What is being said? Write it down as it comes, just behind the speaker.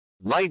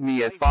Light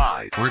me at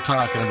 5. We're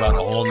talking about a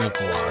whole new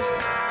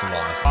philosophy.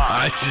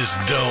 I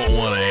just don't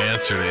want to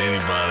answer to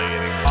anybody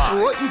anymore. So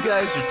what you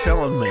guys are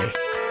telling me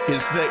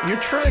is that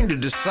you're trying to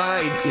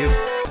decide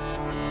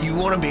if you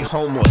want to be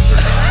homeless or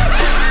not.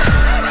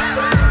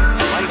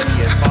 Light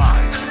me at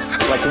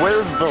 5. Like,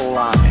 where's the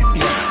line?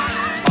 Yeah.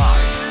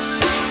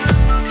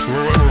 5.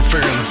 We're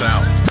figuring this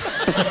out.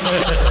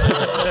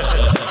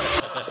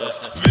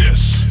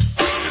 This is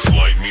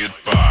Light Me at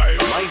 5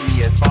 Light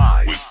me at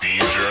 5. with Dean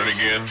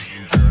Jernigan,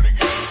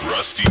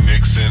 Rusty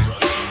Nixon,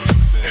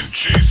 and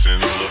Jason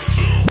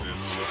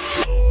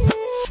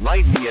LaFou.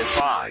 Light me at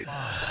 5.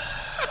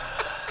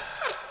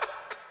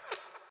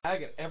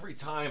 Every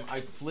time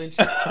I flinched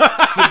to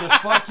the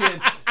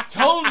fucking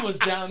tone was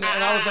down there,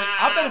 and I was like,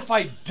 I bet if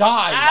I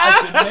died,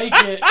 I could make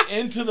it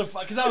into the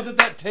because I was at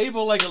that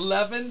table like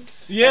 11.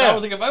 Yeah. And I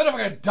was like, if I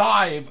could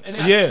dive, and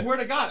I Yeah. swear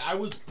to God, I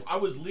was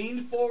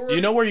leaned forward.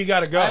 You know where you got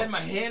to go. I had my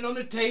hand on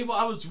the table.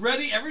 I was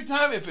ready every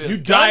time. If it You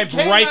gun dive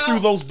came right out- through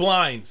those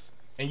blinds,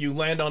 and you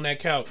land on that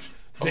couch.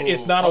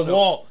 It's not a oh, no.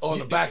 wall. Oh, in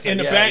the back. In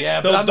the yeah, back,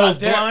 yeah, but I'm those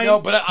not there. blinds. No,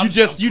 but I'm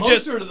you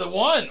closer to the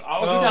one.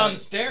 I'll go down the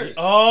stairs.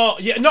 Oh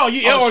yeah, no,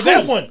 Oh, or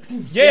that shoot. one.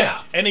 Yeah.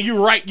 Yeah. And then you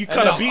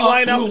cut then a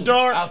beeline out the boom,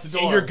 door, out the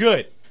door. and you're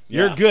good.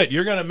 You're Yeah. good.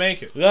 You're gonna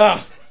make it. Ugh.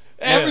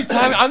 Every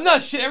time, I'm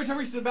not shit. Every time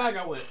I reached the bag,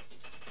 I went.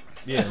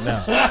 Yeah,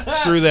 no.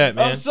 Screw that,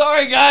 man. I'm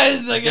sorry,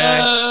 guys. I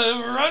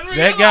guy- run me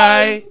That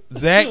alive.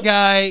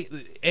 guy,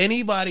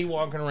 anybody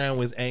walking around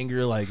with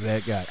anger like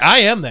that guy. I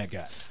am that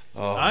guy.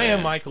 I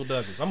am Michael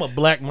Douglas. I'm a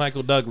black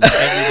Michael Douglas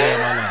every day of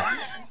my life.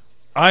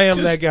 I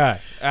am that guy.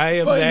 I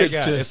am find that it,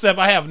 guy. Except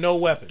I have no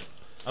weapons.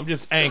 I'm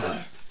just angry.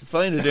 I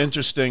find it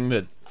interesting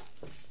that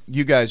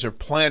you guys are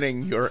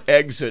planning your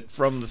exit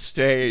from the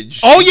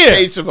stage Oh, in yeah.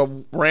 case of a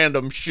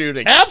random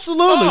shooting.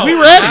 Absolutely. Oh, we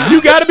ready. wow.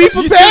 You got to be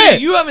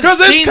prepared. You haven't 'cause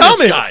seen it's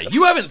coming. this guy.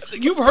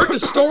 You've heard the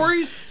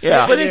stories.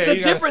 Yeah. But Yeah, it's a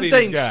you gotta different see this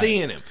thing guy.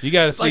 seeing him. You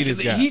got to see Like,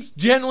 this guy. he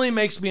generally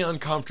makes me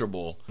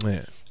uncomfortable.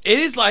 Yeah. It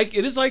is like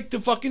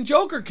the fucking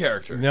Joker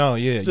character. No,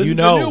 yeah. The, you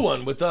know. the new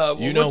one with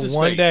You know, what's his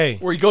one face? day.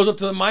 Where he goes up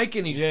to the mic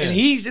and Yeah.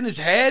 he's in his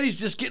head, he's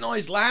just getting all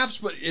these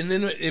laughs, and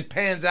then it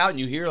pans out and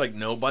you hear like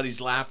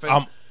nobody's laughing.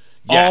 I'm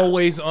Yeah.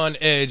 always on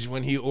edge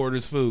when he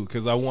orders food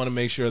because I want to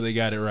make sure they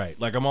got it right.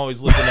 Like, I'm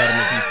always looking at him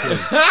if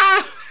he's cooking.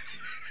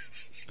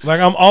 Like,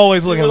 I'm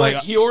always looking like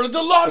he ordered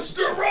the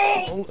lobster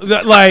roll.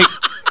 like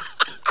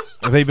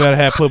they better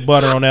have put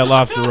butter on that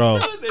lobster roll.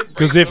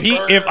 Because if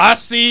I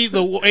see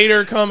the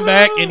waiter come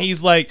back and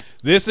he's like,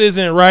 this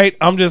isn't right,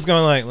 I'm just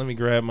going like, let me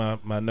grab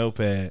my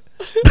notepad.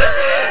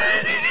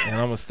 And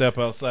I'm going to step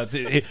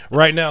outside.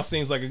 Right now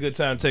seems like a good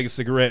time to take a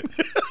cigarette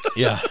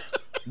Yeah.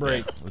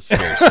 break. That's so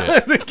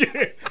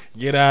shit.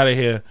 Get out of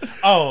here.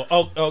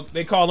 Oh,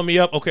 they calling me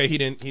up. Okay, he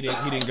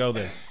didn't go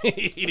there.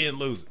 He didn't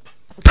lose it.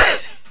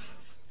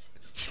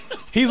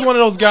 He's one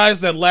of those guys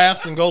that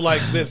laughs and go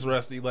like this,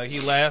 Rusty. Like, he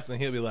laughs and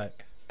he'll be like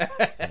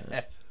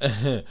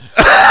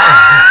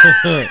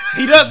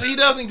he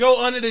doesn't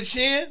go under the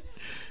chin.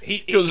 He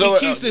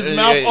keeps his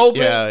mouth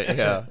open.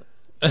 Yeah.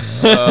 I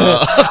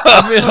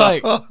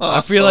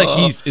feel like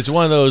it's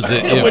one of those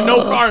that With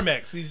no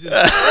Carmex. He's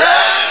just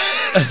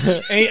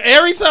and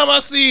every time I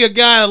see a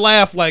guy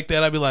laugh like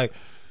that, I'd be like,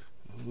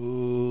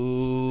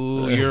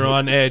 ooh, you're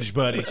on edge,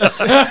 buddy.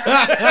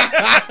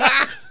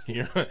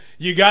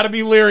 You got to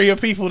be leery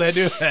of people that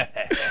do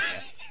that.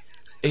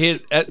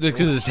 because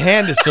his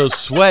hand is so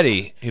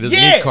sweaty, he doesn't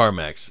Yeah. need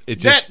Carmex.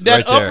 It's just That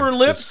right there. upper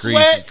lip Just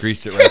sweat.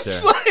 grease it right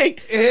It's there.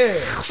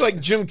 it's like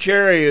Jim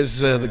Carrey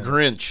is the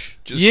Grinch.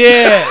 Just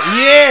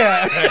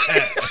Yeah.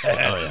 Oh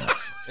yeah.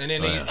 And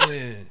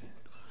then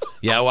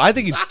Yeah, well, I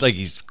think it's like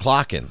he's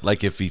clocking.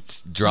 Like if he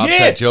drops Yeah.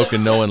 that joke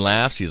and no one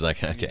laughs, he's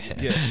like, okay.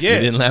 Yeah. You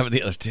didn't laugh at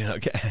the other two.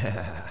 Okay.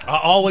 I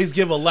always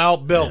give a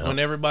loud belt when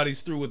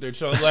everybody's through with their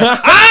show. Like,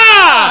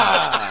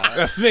 ah!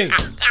 That's me.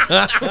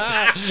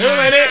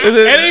 and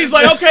then he's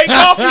like, okay,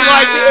 coffee,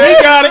 like, he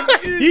got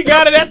it. He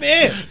got it at the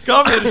end.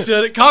 Coffee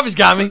understood it. Coffee's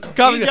got me.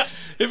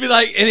 It'd be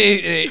like,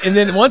 and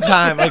then one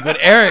time, like when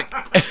Eric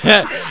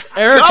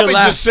Coffee would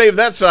laugh. just saved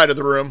that side of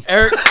the room.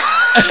 Eric,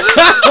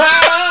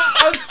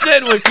 I'm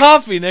sitting with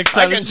coffee next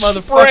time I this can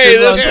motherfucker's spray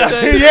on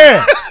this. stage.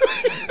 Yeah.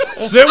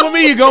 Sit with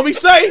me. You're going to be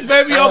safe,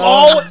 baby.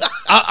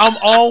 I'm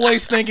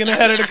always thinking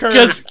ahead of the curve.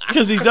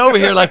 Because he's over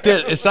here like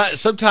this. It's not.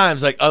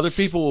 Sometimes like other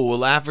people will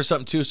laugh or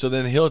something too. So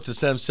then he'll to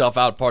send himself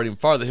out partying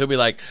farther. He'll be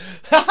like,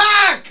 "Ha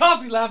ha,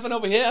 coffee laughing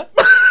over here."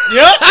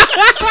 Yep.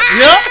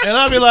 And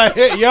I'll be like,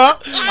 hey,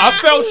 yup, I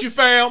felt you,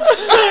 fam.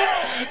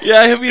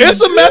 Yeah, he'll be.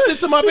 It's a method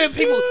to my bed.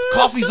 People,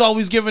 coffee's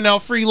always giving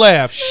out free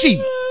laughs.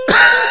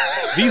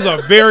 These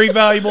are very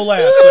valuable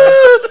laughs,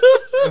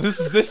 sir. This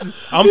is.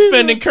 I'm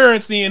spending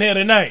currency in here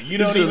tonight. You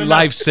don't These are even know.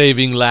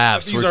 life-saving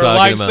laughs. These we're are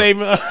talking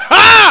life-saving.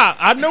 Ha!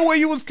 I know where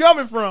you was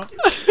coming from.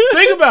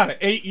 Think about it.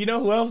 Hey, you know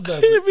who else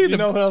does it? You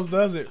know who else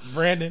does it?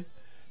 Brandon.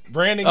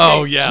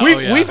 Oh, King. yeah.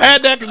 We've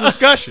had that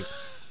discussion.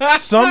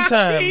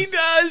 Sometimes he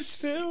does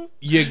too.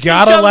 you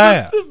gotta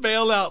laugh. The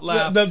bailout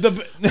laugh. But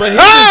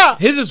But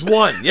his is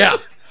one. Yeah.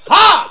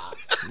 Ha!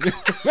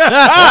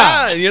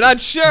 You're not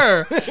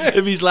sure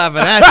if he's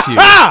laughing at you,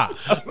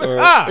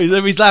 or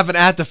if he's laughing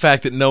at the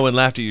fact that no one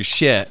laughed at your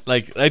shit.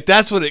 Like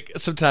that's what it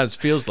sometimes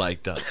feels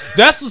like, though.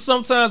 That's what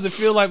sometimes it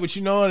feel like. But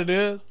you know what it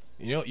is?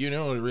 You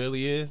know what it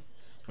really is?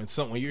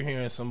 When you're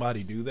hearing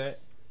somebody do that,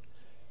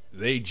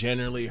 they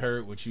generally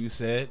heard what you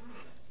said,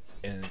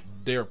 and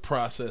they're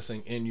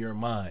processing in their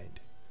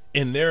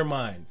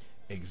mind,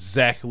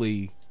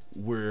 exactly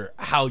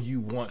how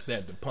you want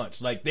that to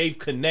punch. Like they've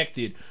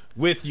connected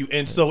with you,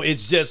 and so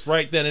it's just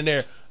right then and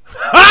there.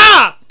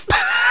 Ha!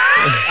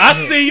 I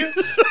see you.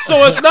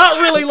 So it's not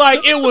really like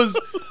it was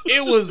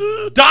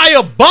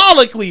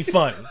diabolically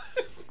funny,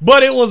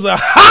 but it was a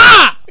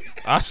ha!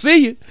 I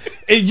see you,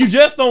 and you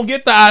just don't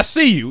get the I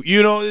see you.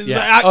 You know?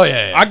 Yeah. Like,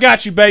 I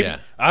got you, baby. Yeah.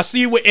 I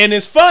see you, and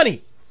it's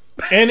funny,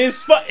 and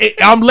it's fun.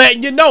 I'm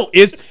letting you know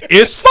it's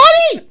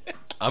funny.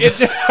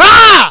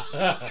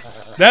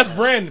 Ha! That's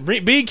Brandon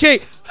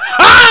BK.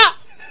 Ha!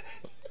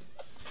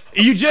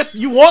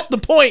 You want the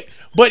point,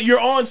 but you're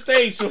on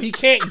stage, so he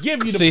can't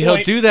give you the point.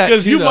 He'll do that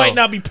because too, you though. might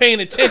not be paying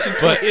attention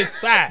to his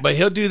side. But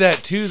he'll do that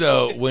too,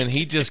 though, when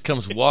he just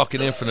comes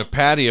walking in from the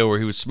patio where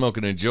he was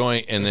smoking a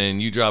joint, and then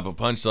you drop a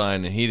punchline,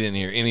 and he didn't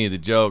hear any of the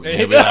joke. And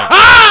he'll be like,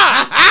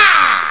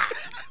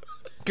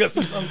 because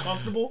he's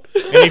uncomfortable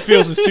and he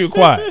feels it's too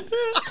quiet.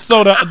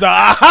 So the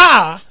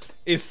aha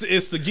is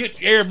to get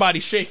everybody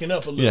shaking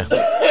up a little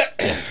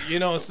bit. You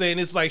know what I'm saying?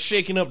 It's like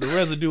shaking up the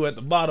residue at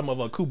the bottom of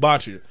a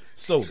kombucha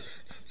soda.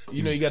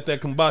 You know, you got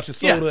that kombucha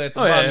soda at the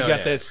bottom. You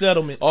got that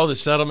settlement. all the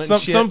settlement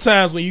and shit.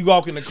 Sometimes when you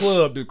walk in the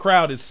club, the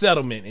crowd is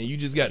settlement, and you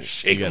just got to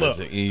shake them up.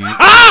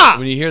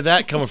 When you hear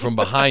that coming from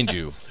behind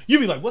you, You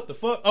be like, what the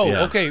fuck? Oh,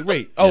 Yeah. okay,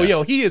 wait. Oh,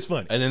 yo, he is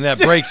funny. and then that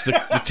breaks the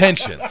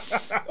tension.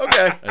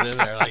 Okay. And then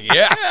they're like,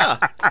 yeah.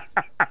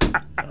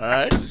 All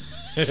right.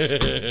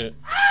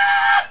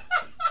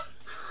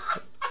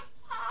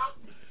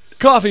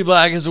 Coffee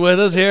Black is with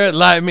us here at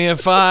Light Me at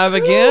 5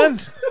 again.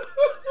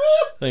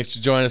 Thanks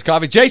for joining us,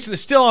 Coffee. Jason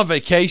is still on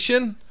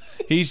vacation.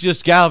 He's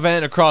just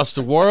gallivanting across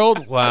the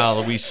world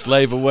while we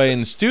slave away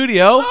in the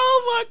studio.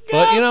 Oh, my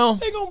God. But, you know.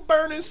 They going to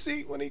burn his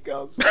seat when he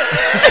comes.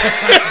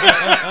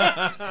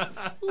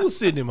 Who was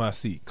sitting in my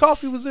seat?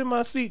 Coffee was in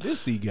my seat.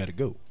 This seat got to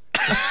go.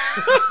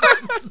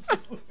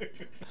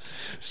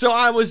 So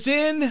I was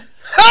in.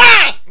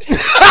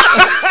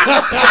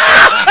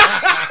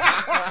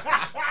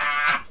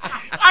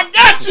 I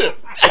got you.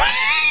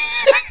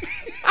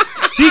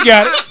 He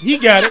got it. He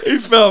got it. He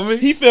felt me.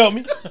 He felt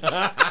me.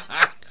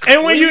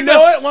 And when you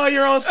know it, while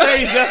you're on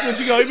stage, that's what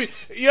you go.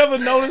 You ever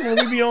notice when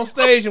we be on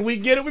stage and we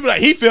get it, we be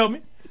like, he felt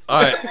me.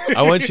 All right,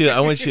 I want you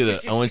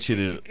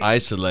to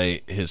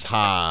isolate his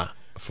ha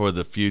for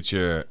the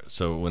future.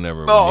 So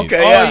whenever. Oh, we need-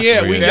 okay. Oh,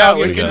 yeah. we We got- got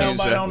we we can can use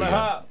nobody that. on the We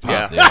hop.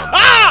 Yeah. the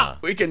ha.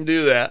 We can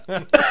do that.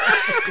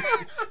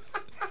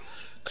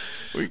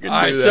 We can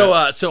All right, do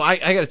that. so I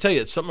got to tell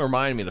you, something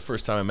reminded me the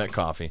first time I met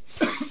Coffee.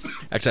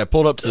 Actually, I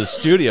pulled up to the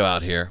studio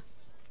out here,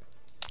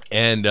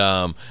 and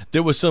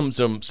there was some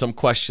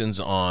questions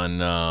on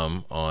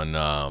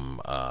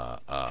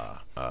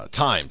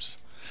times.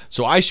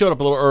 So I showed up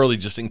a little early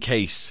just in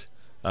case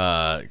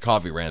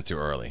Coffee ran through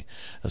early.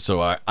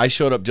 So I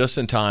showed up just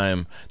in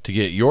time to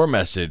get your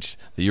message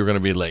that you were going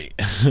to be late.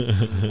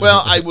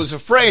 Well, I was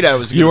afraid I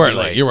was going to You be weren't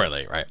late. late. You weren't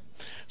late, right?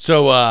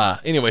 So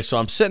anyway, so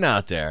I'm sitting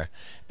out there,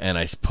 and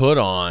I put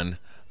on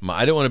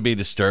I didn't want to be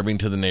disturbing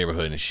to the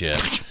neighborhood and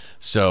shit.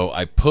 So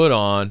I put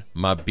on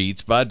my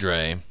Beats by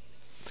Dre,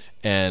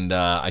 and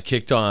I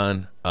kicked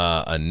on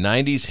a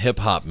 90s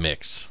hip-hop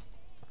mix.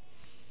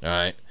 All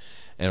right?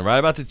 And right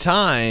about the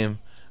time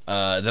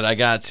that I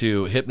got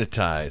to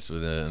Hypnotize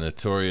with a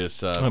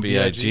Notorious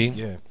B.I.G.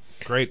 Yeah.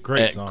 Great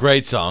song.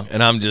 Great song.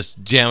 And I'm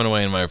just jamming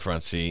away in my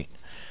front seat.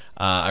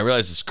 I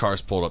realized this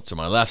car's pulled up to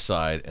my left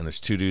side, and there's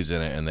two dudes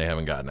in it, and they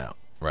haven't gotten out.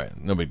 Right,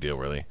 no big deal,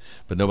 really.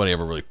 But nobody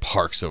ever really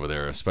parks over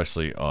there,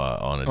 especially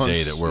on a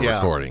day that we're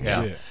recording.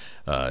 Yeah.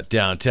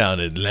 Downtown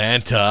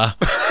Atlanta.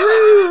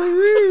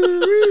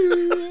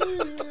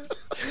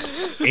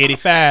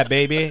 85,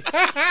 baby.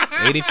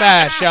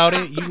 85,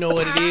 shouty. You know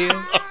what it is.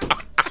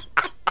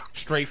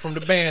 Straight from the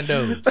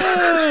bando.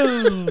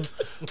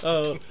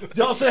 Did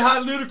y'all say hi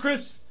to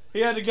Ludacris? He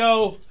had to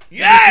go.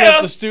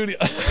 Yeah, the studio.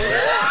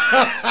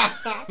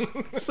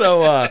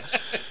 So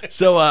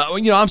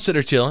I'm sitting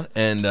there chilling,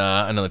 and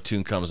another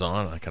tune comes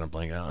on. And I kind of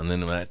blank out, and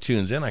then when that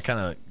tune's in, I kind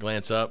of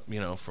glance up,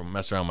 from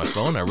messing around with my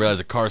phone. And I realize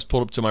a car's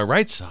pulled up to my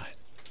right side,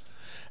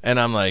 and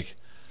I'm like,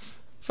 "What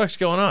the fuck's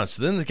going on?"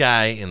 So then the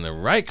guy in the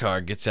right car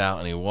gets out,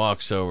 and he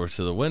walks over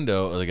to the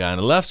window of the guy in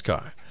the left's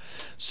car.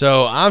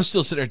 So I'm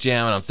still sitting there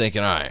jamming. I'm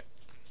thinking, all right,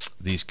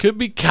 these could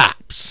be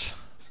cops,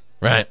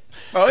 right?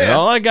 Oh, yeah. And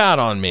all I got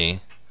on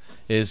me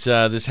is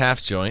this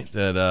half joint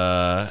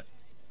that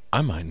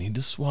I might need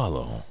to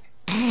swallow.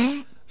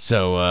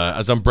 So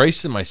as I'm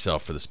bracing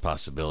myself for this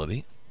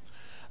possibility,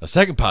 a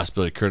second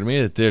possibility occurred to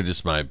me that there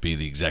just might be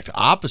the exact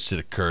opposite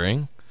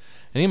occurring,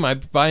 and he might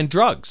be buying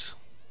drugs.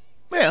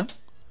 Yeah,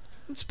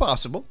 it's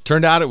possible.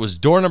 Turned out it was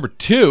door number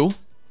 2,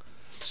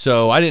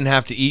 so I didn't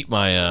have to eat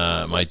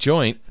my my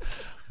joint.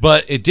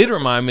 But it did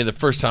remind me of the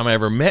first time I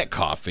ever met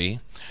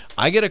Coffee.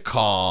 I get a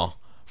call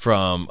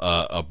from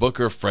a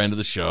booker, friend of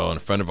the show, and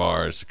a friend of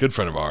ours, a good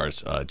friend of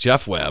ours,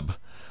 Jeff Webb.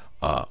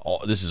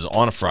 This is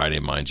on a Friday,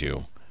 mind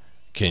you.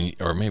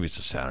 Or maybe it's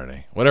a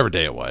Saturday, whatever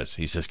day it was.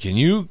 He says, "Can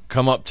you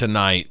come up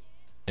tonight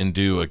and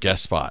do a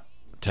guest spot,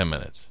 10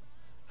 minutes?"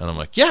 And I'm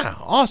like, "Yeah,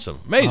 awesome,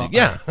 amazing,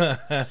 yeah."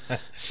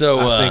 So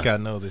I think I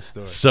know this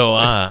story. So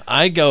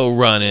I go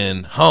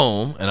running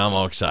home, and I'm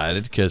all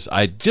excited because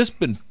I'd just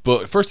been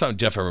booked. First time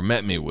Jeff ever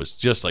met me was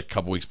just like a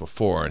couple weeks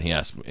before, and he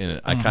asked me.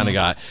 And I kind of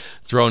got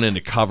thrown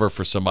into cover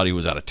for somebody who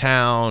was out of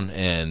town,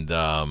 and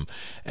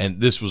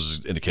this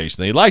was an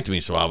indication they liked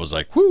me. So I was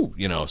like, "Whoo,"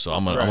 So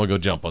I'm gonna go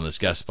jump on this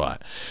guest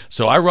spot.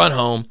 So I run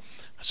home,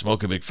 I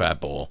smoke a big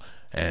fat bowl.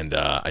 And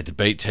I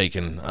debate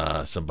taking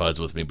some buds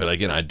with me, but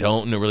again, I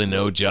don't really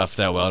know Jeff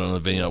that well. I don't know the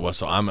venue that well,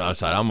 so I'm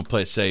outside. I'm gonna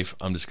play it safe.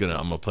 I'm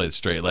gonna play the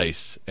straight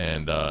lace,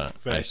 and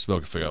I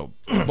smoke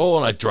a bowl,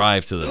 and I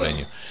drive to the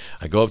venue.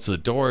 I go up to the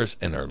doors,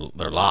 and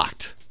they're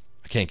locked.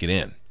 I can't get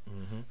in.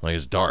 Like,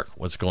 it's dark.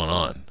 What's going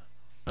on?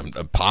 I'm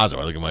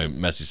positive. I look at my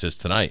message, says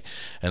tonight,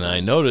 and I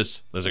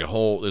notice there's like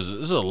this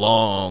is a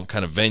long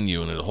kind of venue,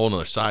 and there's a whole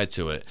other side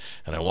to it.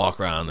 And I walk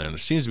around there, and there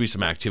seems to be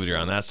some activity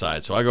around that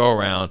side. So I go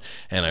around,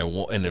 and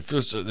if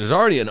there's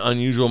already an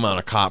unusual amount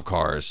of cop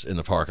cars in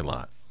the parking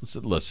lot.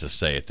 Let's just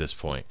say at this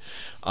point,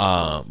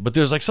 but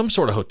there's like some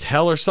sort of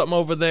hotel or something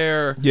over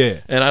there.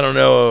 Yeah, and I don't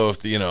know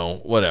if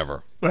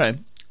whatever. Right.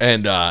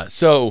 And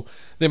so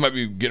they might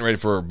be getting ready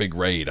for a big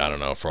raid. I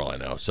don't know, for all I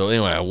know. So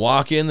anyway, I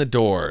walk in the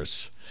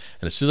doors.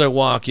 And as soon as I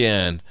walk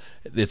in,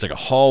 it's like a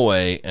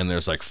hallway, and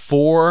there's like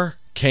 4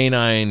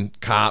 canine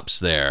cops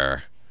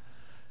there,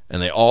 and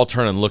they all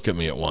turn and look at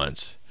me at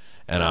once.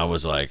 And I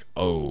was like,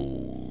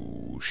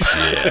 "Oh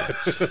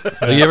shit!"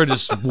 Like, you ever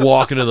just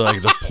walk into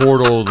the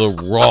portal of the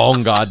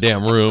wrong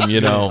goddamn room,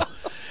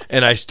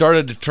 And I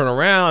started to turn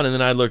around, and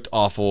then I looked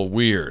awful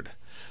weird.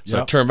 So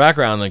I turned back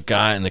around, and the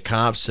guy and the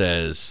cop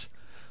says,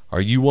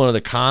 "Are you one of the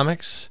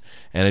comics?"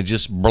 And it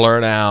just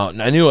blurred out.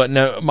 And I knew it.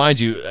 Now, mind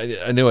you,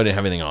 I knew I didn't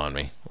have anything on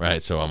me,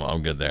 right? So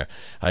I'm good there.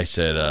 I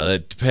said,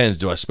 "That depends.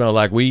 Do I smell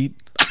like weed?"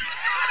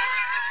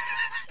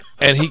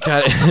 And he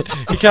kind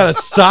of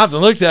stopped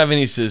and looked at me, and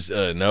he says,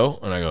 "No."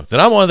 And I go,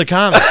 "Then I'm one of the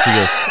comics."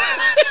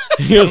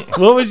 He goes,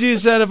 "What would you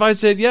have said if I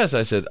said yes?"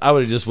 I said, "I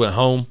would have just went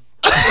home."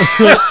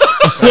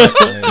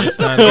 It's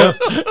time to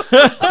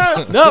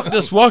go. Nope,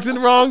 just walked in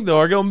the wrong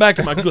door. Going back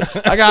to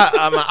I got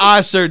my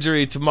eye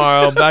surgery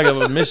tomorrow. Back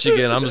up in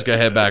Michigan. I'm just gonna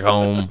head back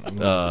home.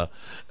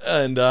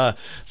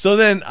 So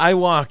then I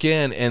walk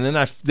in, and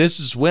then this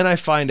is when I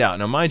find out.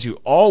 Now, mind you,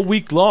 all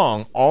week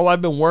long, all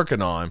I've been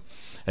working on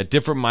at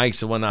different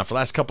mics and whatnot for the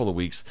last couple of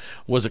weeks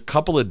was a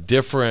couple of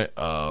different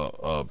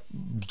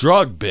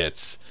drug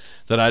bits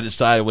that I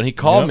decided when he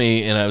called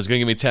me and I was going to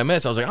give me 10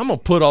 minutes, I was like, I'm going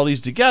to put all these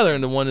together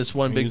into this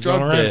one big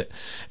drug bit.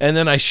 And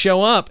then I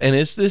show up, and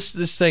it's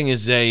this thing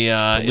is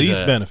a police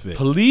benefit.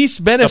 Police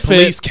benefit. A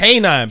police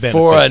canine benefit.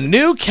 For a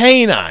new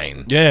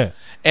canine. Yeah.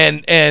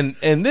 And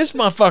this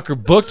motherfucker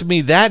booked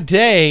me that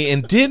day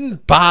and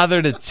didn't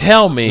bother to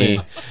tell me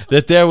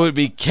that there would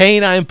be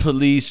canine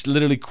police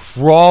literally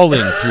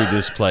crawling through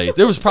this place.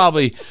 There was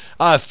probably,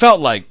 felt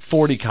like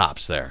 40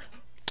 cops there.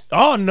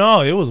 Oh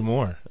no, it was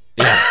more.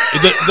 Yeah,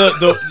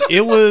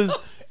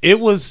 it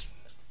was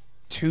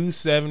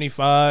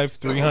 275,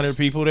 300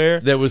 people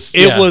there. It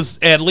was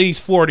at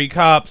least 40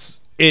 cops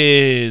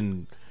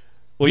in.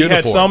 Well, you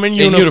had some in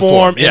uniform,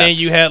 uniform, and yes. then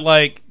you had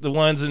like the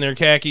ones in their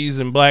khakis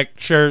and black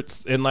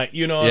shirts, and like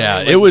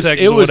like it was like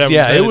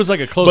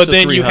a close. But to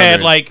then 300. you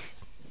had like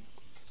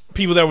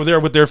people that were there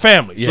with their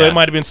families, so it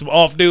might have been some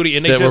off duty,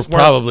 and they just were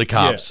probably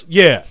cops.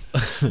 Yeah,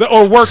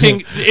 or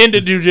working in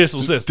the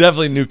judicial system.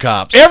 Definitely new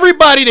cops.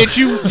 Everybody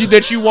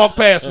that you walk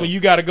past when you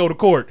got to go to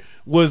court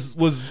was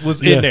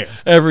in there.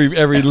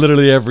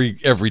 Literally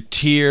every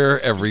tier,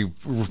 every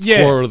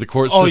quarter of the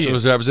court system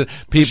was represented.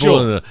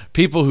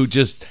 People who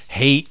just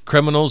hate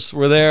criminals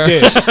were there.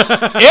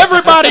 Yeah.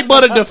 Everybody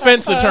but a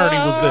defense attorney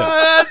was there.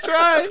 That's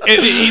right.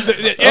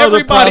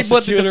 Everybody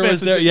but the defense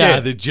was there. attorney. Yeah,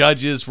 the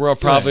judges were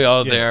probably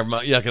all there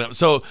yucking up.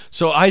 So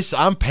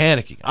I'm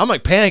panicking. I'm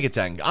like panic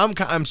attacking.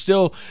 I'm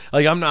still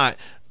like, I'm not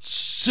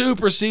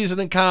super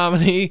seasoned in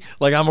comedy.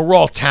 Like, I'm a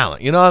raw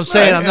talent. You know what I'm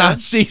saying? I'm not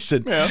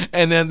seasoned. Yeah.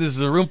 And then this is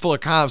a room full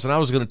of cops, and I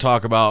was going to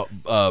talk about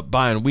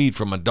buying weed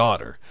from my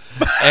daughter.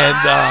 And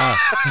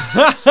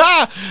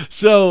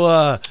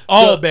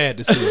all bad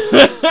decisions.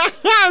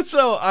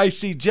 So I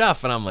see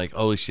Jeff, and I'm like,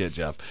 holy shit,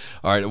 Jeff.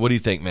 All right, what do you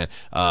think, man?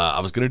 I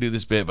was going to do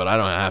this bit, but I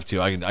don't have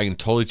to. I can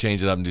totally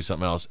change it up and do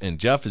something else. And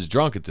Jeff is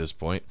drunk at this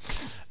point.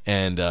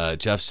 And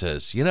Jeff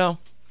says,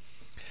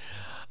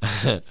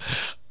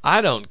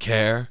 I don't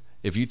care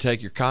if you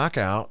take your cock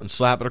out and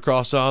slap it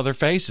across all their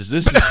faces.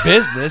 This is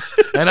business,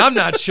 and I'm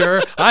not sure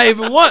I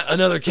even want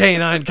another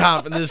canine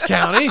cop in this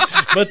county,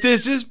 but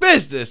this is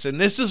business, and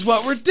this is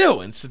what we're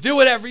doing, so do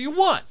whatever you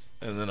want.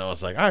 And then I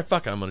was like, all right,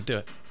 fuck it, I'm going to do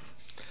it.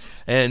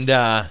 And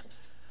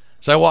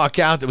So I walk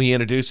out, and he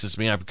introduces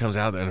me. I comes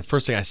out there, and the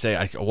first thing I say,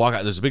 I walk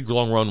out. There's a big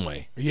long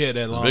runway. Yeah,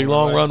 that long, Big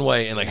long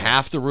runway, and like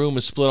half the room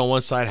is split on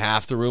one side,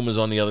 half the room is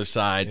on the other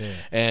side. Yeah.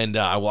 And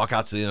I walk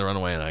out to the end of the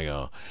runway, and I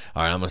go,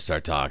 "All right, I'm gonna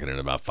start talking in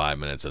about 5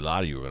 minutes. A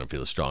lot of you are gonna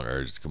feel a strong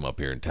urge to come up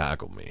here and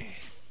tackle me,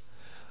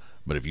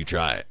 but if you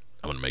try it,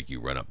 I'm gonna make you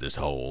run up this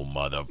whole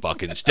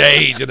motherfucking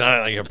stage." And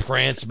I like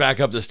pranced back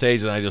up the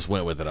stage, and I just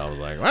went with it. I was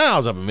like, "Well, I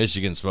was up in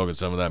Michigan smoking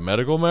some of that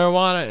medical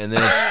marijuana," and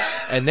then,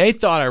 and they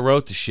thought I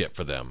wrote the shit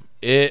for them.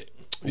 It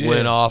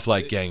went off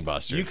like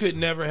gangbusters. You could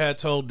never have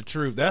told the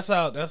truth. That's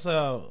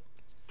how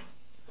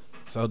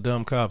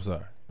dumb cops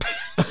are.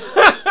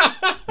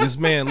 This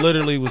man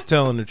literally was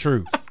telling the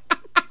truth.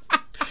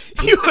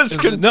 He was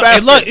confessing. Hey,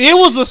 look, it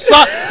was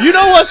a. You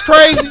know what's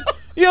crazy?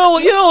 You know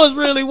what's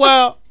really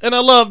wild? And I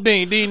love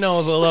Dean. Dean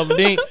knows I love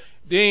him.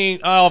 Dean,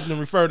 I often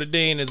refer to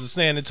Dean as the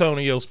San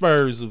Antonio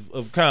Spurs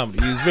of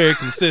comedy. He's very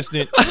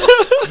consistent.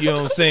 You know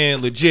what I'm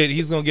saying? Legit.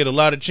 He's going to get a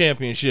lot of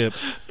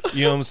championships.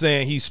 You know what I'm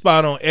saying? He's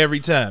spot on every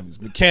time. He's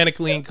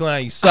mechanically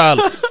inclined. He's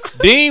solid.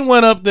 Dean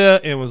went up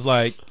there and was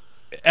like,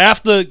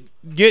 after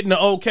getting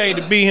the okay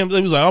to beat him, he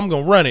was like, I'm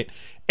going to run it.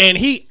 And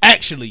he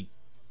actually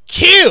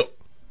killed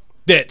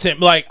that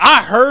temp. Like,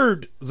 I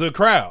heard the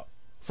crowd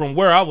from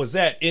where I was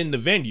at in the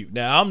venue.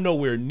 Now, I'm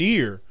nowhere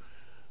near.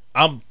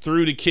 I'm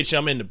through the kitchen.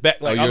 I'm in the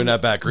back. Like, you're in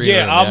that back arena.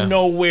 Yeah, I'm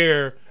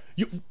nowhere.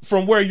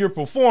 From where you're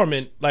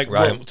performing, like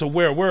Right. to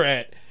where we're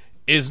at,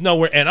 is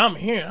nowhere. And I'm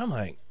hearing. I'm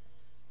like,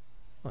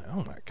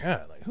 oh my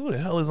God! Like, who the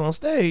hell is on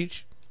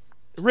stage,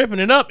 ripping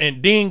it up?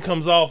 And Dean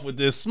comes off with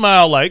this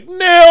smile, like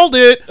nailed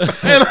it.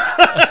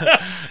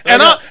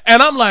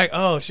 And I'm like,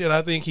 oh shit!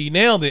 I think he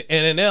nailed it.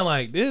 And then they're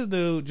like, this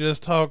dude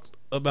just talked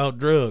about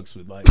drugs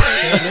with like,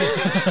 10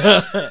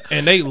 minutes.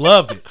 And they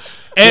loved it.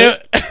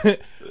 And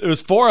It was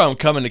four of them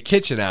coming to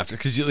kitchen after,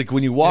 because like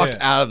when you walked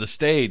Yeah. out of the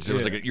stage, there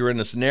was Yeah. like you were in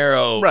this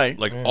narrow, Right.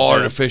 like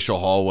artificial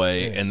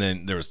hallway, and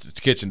then there was the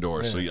kitchen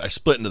doors. So I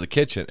split into the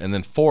kitchen, and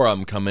then four of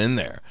them come in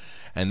there,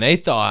 and they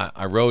thought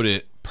I wrote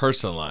it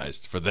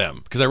personalized for them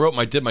because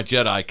I did my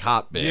Jedi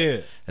cop bit,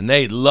 Yeah. and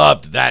they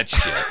loved that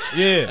shit,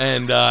 Yeah.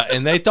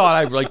 and they thought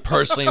I like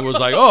personally was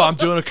like, oh, I'm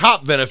doing a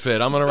cop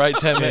benefit, I'm gonna write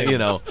 10 minutes, you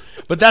know.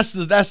 But that's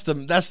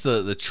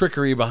the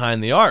trickery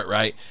behind the art,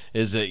 right?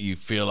 Is that you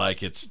feel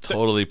like it's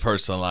totally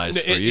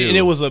personalized for you, and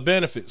it was a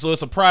benefit. So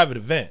it's a private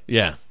event.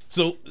 yeah.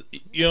 So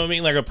you know what I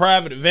mean, like a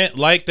private event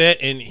like that,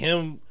 and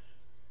him,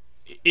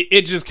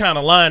 it just kind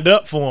of lined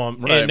up for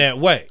him in that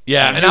way.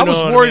 Yeah, You and I was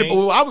know what worried.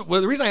 mean? Well,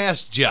 the reason I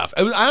asked Jeff,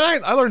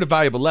 I learned a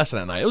valuable lesson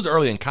that night. It was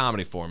early in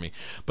comedy for me,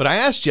 but I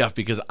asked Jeff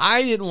because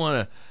I didn't want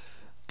to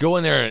go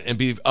in there and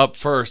be up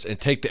first and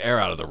take the air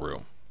out of the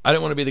room. I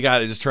didn't want to be the guy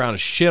that just turned around and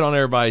shit on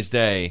everybody's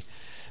day.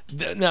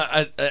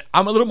 Now,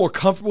 I'm a little more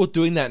comfortable with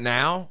doing that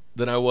now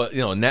than I was,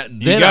 then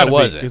I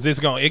wasn't. because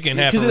it can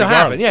happen. 'Cause it'll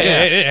happen. regardless.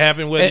 Yeah. It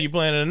happened whether you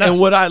plan it or not. And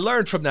what I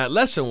learned from that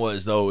lesson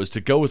was to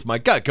go with my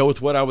gut, go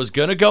with what I was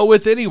gonna go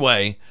with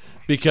anyway,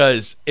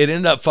 because it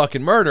ended up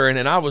fucking murdering,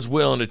 and I was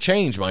willing to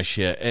change my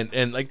shit.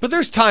 And like, but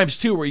there's times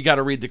too where you got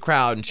to read the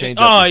crowd and change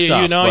up oh your yeah,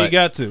 stuff. you know, but, you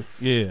got to.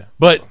 Yeah.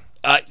 But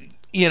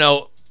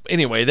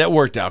anyway, that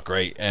worked out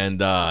great,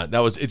 and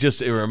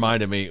it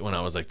reminded me when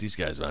I was like, these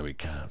guys might be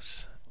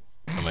cops.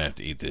 I'm gonna have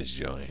to eat this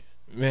joint,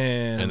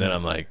 Man. and then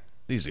I'm like,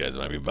 these guys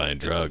might be buying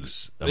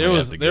drugs. there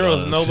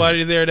was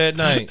nobody there that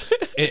night.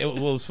 It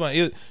was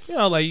fun.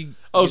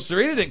 Oh,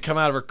 Serena didn't come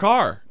out of her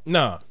car.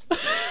 No,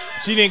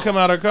 she didn't come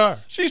out of her car,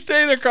 She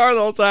stayed in her car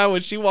the whole time.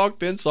 When she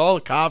walked in, saw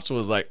the cops,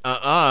 was like,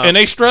 and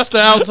they stressed her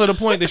out to the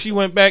point that she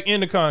went back in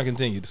the car and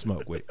continued to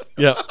smoke weed.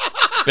 yeah.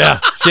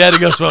 She had to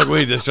go smoke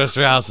weed to stress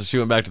her out, so she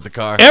went back to the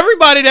car.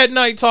 Everybody that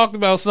night talked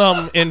about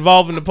something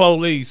involving the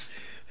police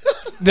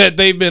that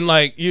they've been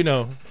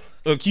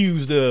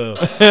accused of,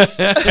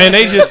 and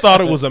they just thought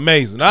it was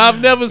amazing.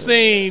 I've never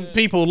seen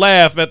people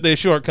laugh at their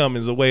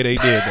shortcomings the way they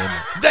did that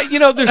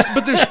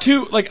night. There's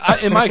two,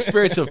 in my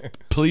experience of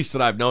police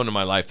that I've known in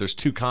my life, there's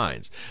two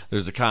kinds.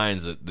 There's the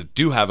kinds that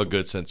do have a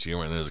good sense of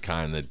humor, and there's a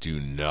kind that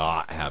do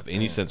not have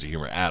any sense of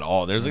humor at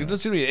all. There's going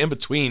to be an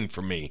in-between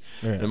for me.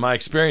 And my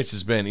experience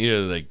has been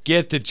either they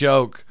get the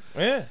joke,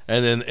 Yeah.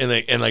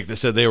 and like they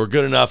said, they were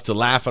good enough to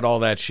laugh at all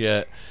that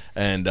shit,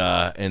 and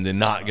then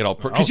not get all,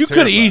 because was you could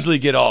terrified. easily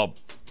get all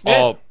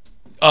up,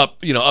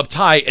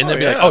 uptight, and then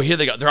be like, oh, here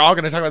they go. They're all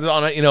going to talk about this all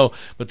night,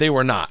 but they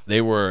were not.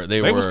 They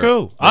was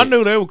cool. I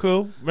knew they were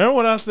cool. Remember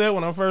what I said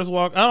when I first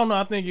walked? I don't know.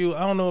 I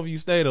don't know if you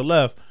stayed or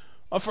left.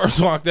 I first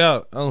walked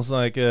out. I was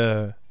like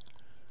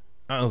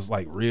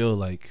real,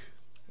 like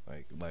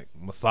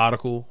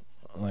methodical,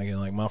 like in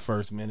like my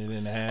first minute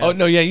and a half. Oh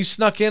no, yeah, you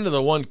snuck into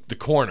the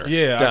corner.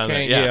 Yeah, down I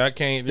can't. there. Yeah, I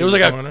can't. It was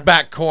like a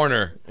back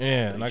corner.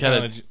 Yeah, and I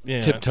Kind kind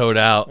of tiptoed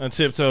out. I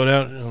tiptoed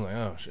out. I was like,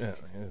 oh shit,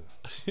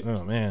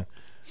 oh man.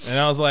 And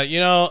I was like,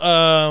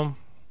 I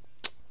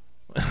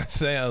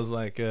was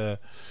like, if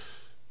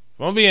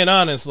I'm being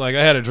honest, like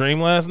I had a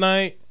dream last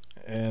night,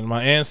 and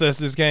my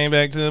ancestors came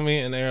back to me,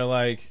 and they were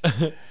like,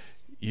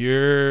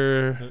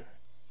 you're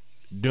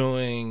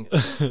doing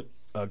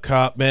a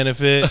cop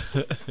benefit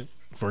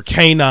for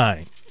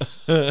K9.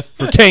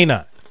 For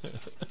K9.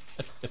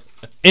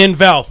 in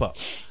Valpo,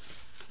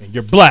 and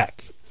you're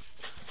black.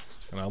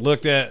 And I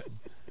looked at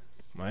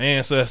my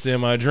ancestor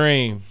in my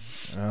dream,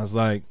 and I was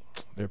like,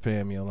 they're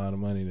paying me a lot of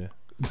money to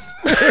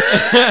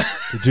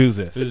do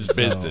this. This is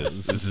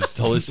business. This is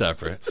totally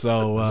separate.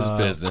 So This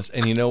is business.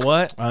 And you know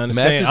what? I Meth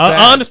understand. is I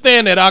bad.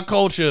 understand that our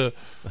culture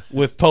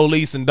with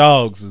police and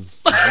dogs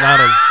is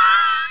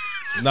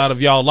not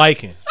of y'all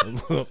liking,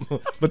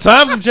 but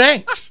times have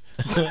changed.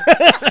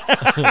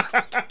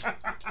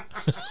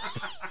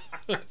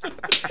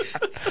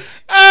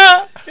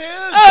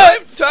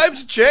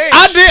 Times change.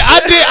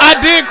 I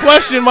did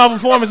question my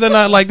performance that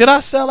night. Like, did I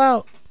sell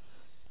out?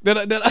 Did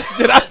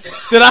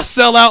I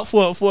sell out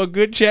for a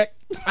good check?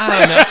 I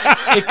don't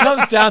know. It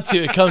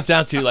comes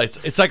down to like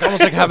it's like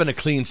almost like having a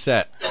clean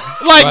set.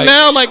 Like Right.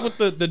 now, like with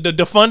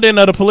the funding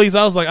of the police,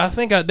 I was like, I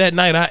think that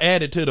night I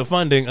added to the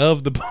funding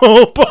of the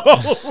Popo.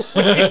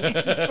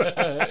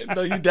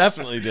 No, you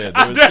definitely did.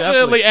 I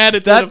definitely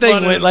added to that the thing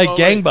funding went of like the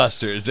police.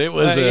 gangbusters. It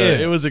was Yeah.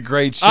 it was a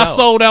great show. I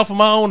sold out for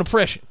my own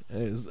oppression.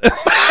 And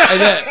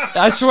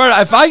I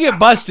swear, if I get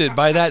busted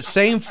by that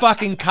same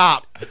fucking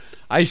cop,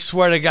 I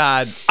swear to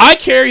God. I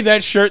carry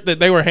that shirt that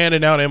they were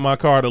handing out in my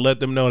car to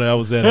let them know that I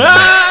was in it.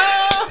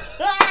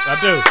 I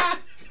do.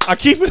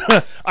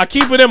 I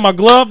keep it in my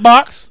glove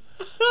box.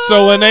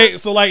 So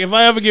like if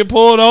I ever get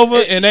pulled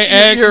over and they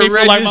ask me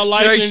for like my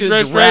license registration's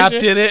registration,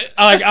 wrapped in it.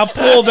 I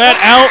pull that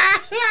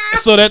out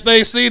so that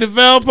they see the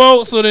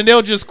Valpo. So then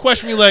they'll just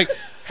question me like,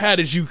 how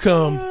did you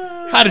come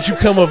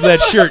of that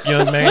shirt,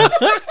 young man?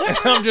 And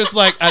I'm just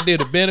like, I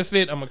did a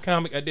benefit. I'm a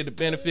comic. I did a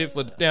benefit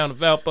for the town of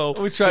Valpo.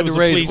 We tried It was to a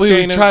raise. police We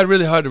canine. tried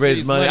really hard to raise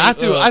Police money. money,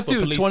 I for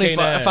threw police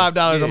 $25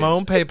 canines. on my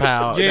own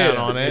PayPal down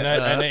on it.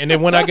 And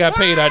then when I got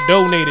paid, I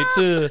donated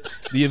to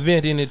the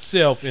event in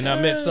itself, and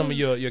I met some of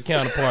your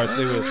counterparts.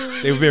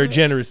 They were very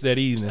generous that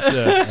evening.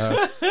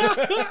 So,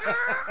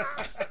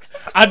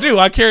 I do.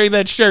 I carry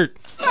that shirt.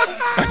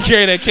 I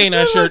carry that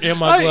canine shirt in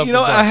my glove. You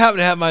know, box. I happen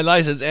to have my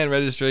license and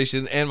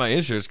registration and my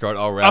insurance card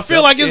all wrapped. I feel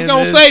up like it's in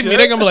gonna this save me. shirt.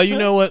 They're gonna be like, you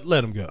know what?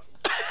 Let him go.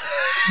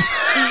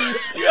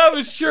 You have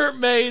a shirt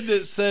made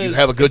that says You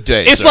have a good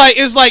day. It's sir.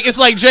 it's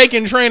like Jake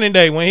in Training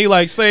Day when he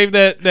like saved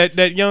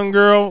that young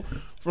girl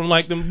from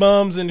like them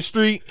bums in the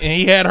street, and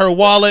he had her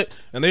wallet,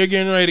 and they were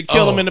getting ready to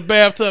kill him in the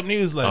bathtub, and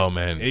he was like, Oh,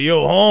 man. hey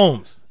yo,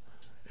 Holmes.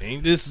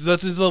 Ain't this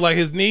such and so like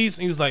his niece?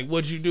 And he was like,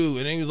 what'd you do?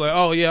 And then he was like,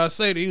 oh yeah, I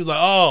saved it. He was like,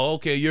 oh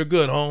okay, you're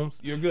good, Holmes.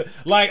 You're good.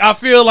 Like I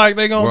feel like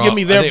they're gonna We're give all-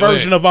 me I their think-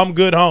 version wait. of I'm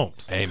good,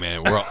 Holmes. Hey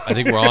man, I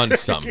think we're on to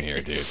something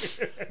here, dude.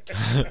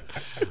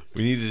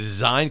 We need to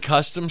design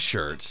custom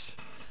shirts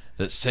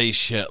that say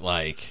shit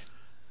like,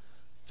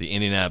 the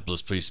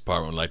Indianapolis Police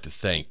Department would like to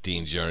thank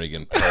Dean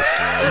Jernigan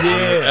personally for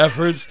your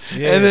efforts,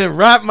 and then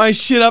wrap my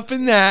shit up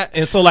in that.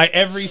 And so like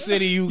every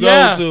city you go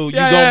Yeah, to, you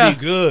yeah, gonna yeah. be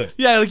good.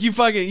 Yeah, like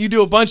you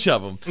do a bunch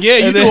of them. Yeah,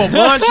 you And do a then-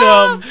 bunch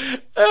of them,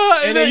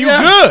 and then you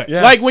good.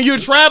 Yeah. Like when you're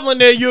traveling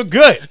there, you're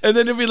good. And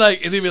then they'll be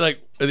like,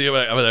 I'm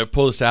gonna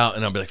pull this out,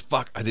 and I'll be like,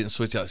 fuck, I didn't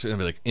switch out. And I'll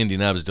be like,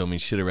 Indianapolis don't mean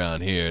shit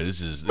around here.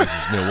 This is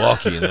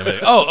Milwaukee. And then I'll be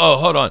like, oh,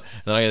 hold on.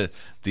 And I get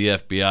the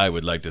FBI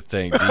would like to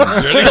thank Dean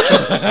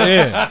Jernigan.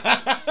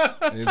 Yeah,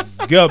 it's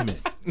government.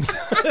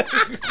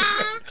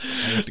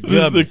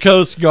 The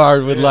Coast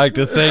Guard would like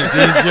to thank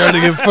Dean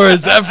Jernigan for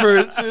his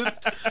efforts.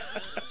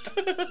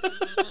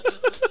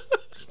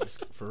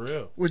 For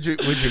real. Would you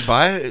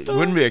buy it? It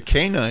wouldn't be a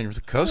canine with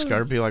the Coast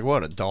Guard. It'd be like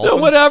what, a dolphin? No,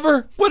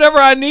 whatever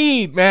I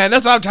need, man.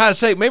 That's what I'm trying to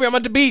say. Maybe I'm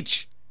at the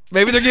beach.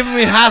 Maybe they're giving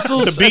me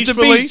hassles The beach at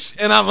the police?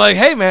 beach, and I'm like,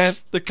 hey, man,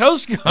 the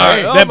Coast Guard.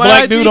 Hey, oh, that my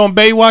black ID. dude on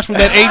Baywatch with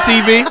that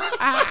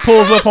ATV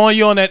pulls up on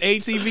you on that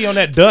ATV on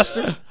that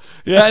Duster.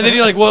 Yeah, and then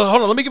you're like, well,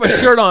 hold on, let me get my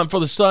shirt on before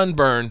the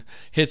sunburn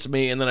hits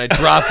me, and then I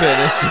drop it.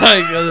 It's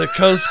like the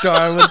Coast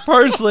Guard would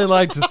personally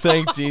like to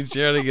thank Dean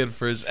Jernigan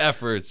for his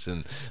efforts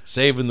in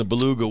saving the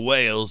beluga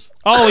whales.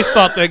 I always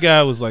thought that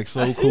guy was like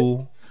so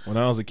cool when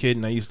I was a kid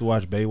and I used to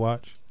watch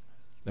Baywatch.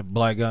 That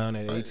black guy on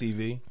that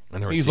ATV. I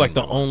never He's seen like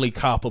the one. only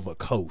cop of a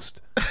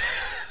coast.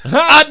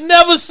 I'd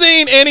never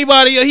seen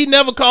anybody. He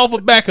never called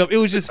for backup. It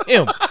was just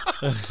him.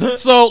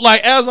 So,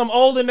 like, as I'm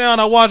older now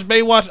and I watch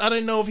Baywatch, I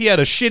didn't know if he had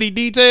a shitty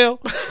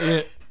detail.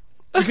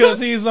 Because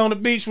he's on the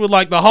beach with,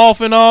 like, the Hoff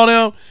and all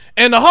them.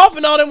 And the Hoff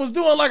and all them was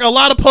doing, like, a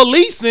lot of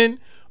policing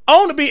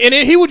on the beach. And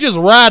then he would just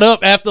ride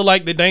up after,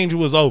 like, the danger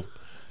was over.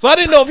 So I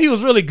didn't know if he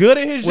was really good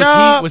at his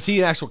job. Was he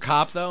an actual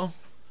cop though?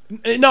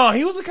 No,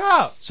 he was a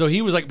cop. So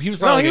he was probably he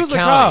like was a a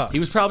county. cop. He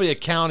was probably a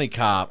county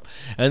cop,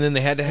 and then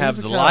they had to have was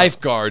a the cop.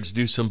 lifeguards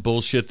do some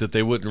bullshit that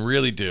they wouldn't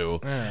really do,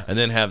 and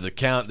then have the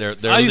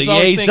their I used to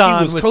always think he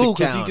liaison was with cool the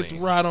because he county. get to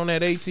ride on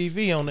that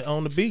ATV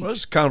on the beach. Well,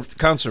 it's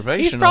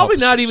conservation. He's probably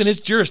not officers. even his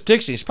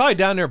jurisdiction. He's probably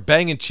down there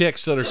banging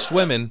chicks that are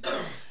swimming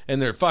in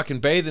their fucking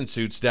bathing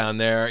suits down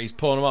there. He's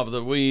pulling them off of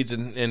the weeds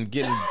and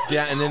getting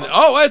down. And then,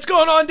 oh, what's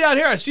going on down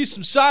here? I see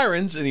some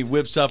sirens. And he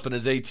whips up in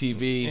his ATV.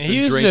 He's And been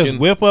he was drinking. just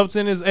whip ups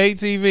in his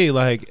ATV.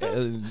 Like,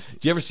 Do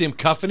you ever see him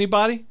cuff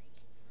anybody?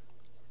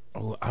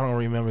 I don't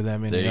remember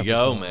that many. There you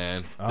go, episodes.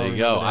 man. I There don't you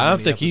go. remember that I don't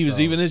many think he was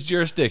episodes. even his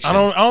jurisdiction.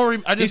 I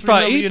just He's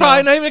probably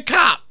remember, not even a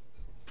cop.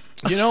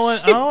 You know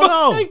what? I don't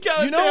know.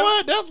 Goddamn- You know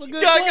what? That's a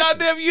good Got a question.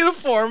 goddamn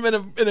uniform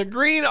in a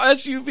green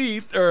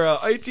SUV or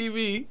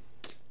ATV.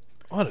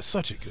 Oh, it's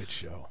such a good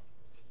show.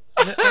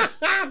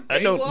 I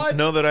don't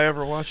know that I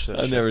ever watched that.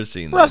 I've show. never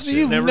seen that. Rusty, shit.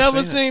 you've Never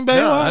never seen seen it. Baywatch?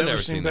 No, I've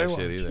never seen that Baywatch.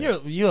 shit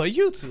either.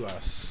 You two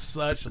are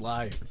such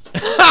liars.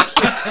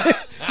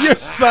 You're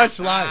such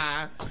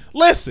liars.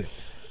 Listen,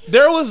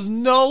 there was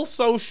no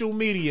social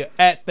media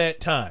at that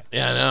time,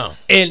 Yeah, I know.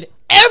 and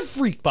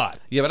everybody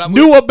Yeah, but I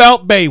knew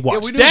about Baywatch. Yeah,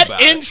 we knew that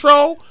about it.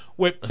 intro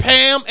with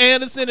Pam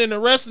Anderson and the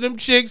rest of them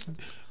chicks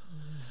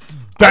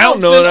I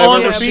don't bouncing know that I've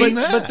on ever the seen beat.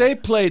 that. But they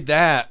played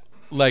that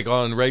like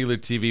on regular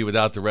TV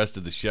without the rest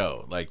of the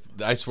show. Like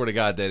I swear to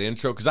God, that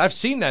intro because I've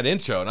seen that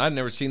intro and I've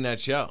never seen that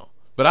show.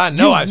 But I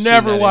know You've I've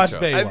never seen that watched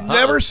intro. Baywatch. I've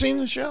never seen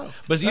the show.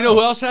 But you know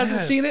who else hasn't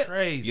That's seen it?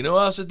 crazy. You know who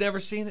else has never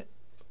seen it?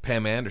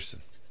 Pam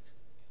Anderson.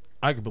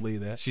 I can believe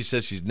that. She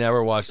says she's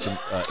never watched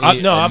I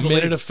a believe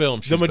minute of film.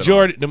 The she's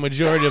been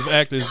majority of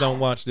actors don't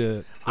watch the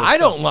on. I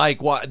don't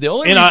like why the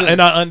only and reason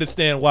I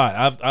understand why.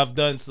 I've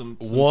done some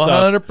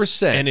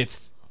 100%. and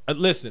it's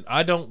listen.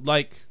 I don't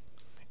like.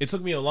 It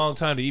took me a long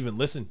time to even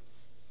listen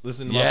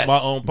to Yes. my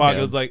own podcast,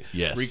 Yeah. like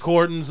Yes.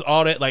 recordings,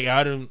 all that. Like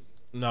I don't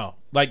know.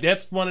 Like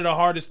that's one of the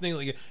hardest things.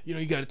 Like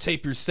you got to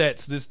tape your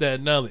sets, this, that,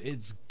 and other.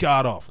 It's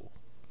god awful.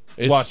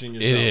 Watching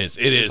yourself.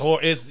 It is.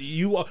 It's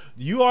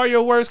you are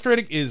your worst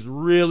critic is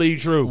really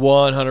true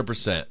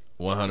 100%.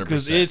 100%.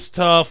 because it's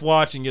tough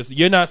watching yourself.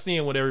 You're not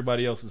seeing what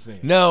everybody else is seeing.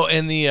 No,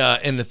 and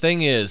the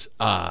thing is,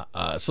 so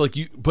like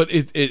but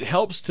it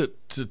helps to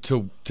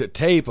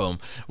tape them.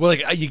 Well,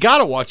 like you got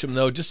to watch them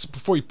though, just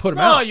before you put them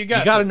out. you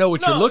got to know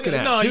what you're looking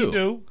at no, too. you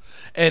do.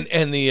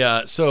 And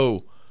the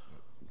so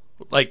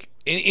like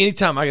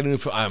anytime I get a new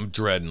film, I'm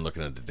dreading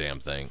looking at the damn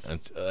thing. And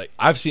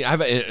I've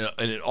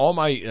in all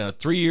my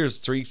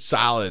 3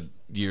 solid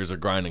years of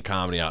grinding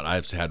comedy out,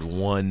 I've had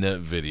one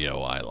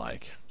video I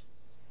like.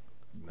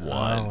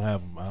 I don't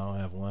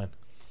have one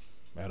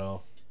at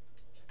all.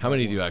 How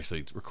many do you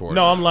actually record?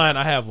 No, I'm lying.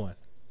 I have one.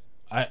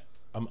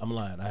 I'm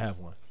lying. I have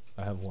one.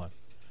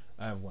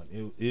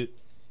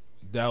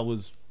 That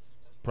was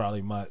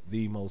probably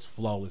the most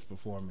flawless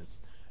performance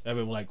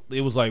ever. Like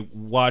it was like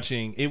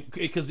watching it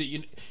because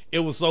it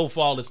was so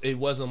flawless. It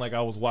wasn't like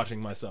I was watching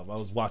myself. I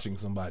was watching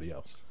somebody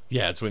else.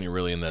 Yeah, it's when you're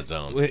really in that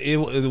zone. When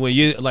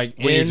you like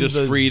When you're in just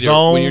the free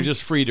zone, when you're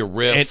just free to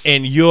riff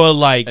and you're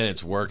like and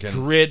it's working.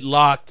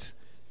 gridlocked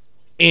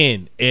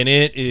in, and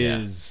it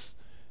is.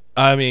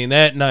 I mean,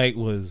 that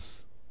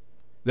was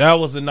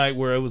the night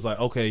where it was like,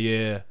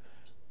 okay,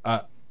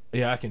 I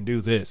can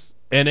do this.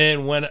 And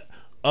then when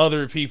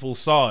other people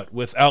saw it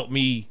without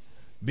me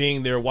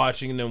being there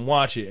watching them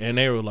watch it, and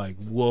they were like,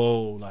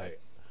 whoa, like,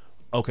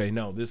 okay,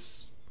 no,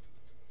 this,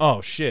 oh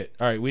shit,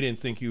 all right, we didn't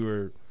think you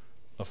were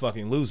a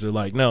fucking loser.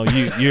 Like, no,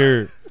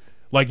 you're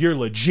like, you're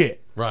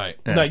legit. Right.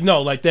 Like,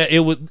 no, like that, it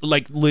was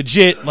like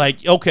legit,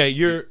 like, okay,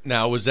 you're.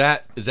 Now, is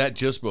that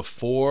just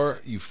before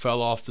you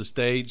fell off the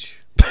stage?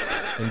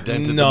 And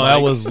dented No, the that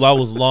mic?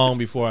 was long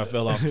before I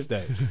fell off the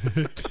stage.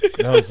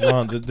 That was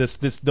long.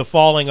 The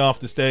falling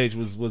off the stage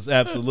was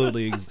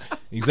absolutely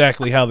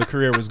exactly how the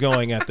career was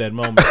going at that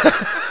moment.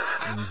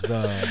 It was,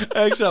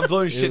 Actually, I'm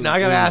blowing shit. Now I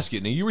gotta it was- ask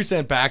you. Now you recently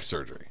had back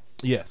surgery.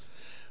 yes.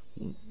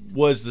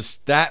 Was the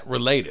stat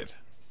related?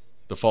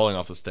 The falling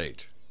off the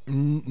stage,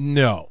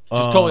 No.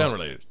 just totally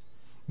unrelated.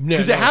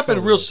 Because it happened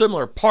a real so.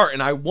 similar part,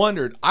 and I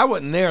wondered. I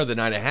wasn't there the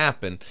night it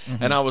happened,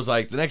 and I was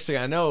like, the next thing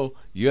I know,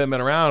 you hadn't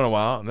been around in a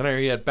while, and then I heard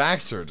he had back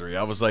surgery.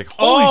 I was like,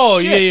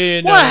 holy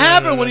shit! yeah. What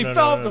happened when he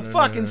fell off the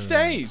fucking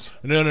stage?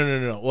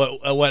 No.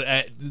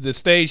 What the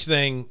stage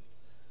thing?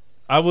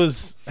 I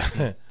was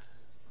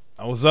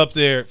I was up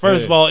there.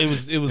 First of all, it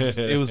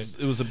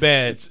was a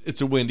bad.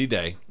 It's a windy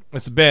day.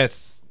 It's a bad.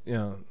 You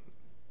know,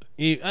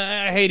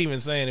 I hate even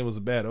saying it was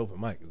a bad open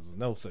mic. There's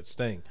no such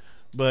thing.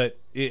 But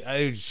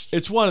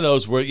It's one of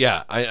those where,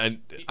 yeah, I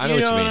know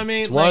what you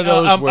mean. It's one Like, of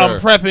those I'm where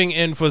prepping,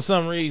 and for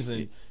some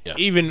reason, Yeah.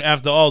 even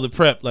after all the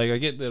prep, like I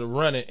get there to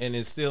run it, and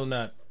it's still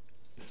not.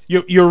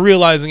 You're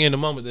realizing in the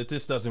moment that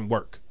this doesn't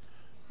work.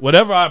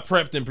 Whatever I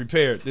prepped and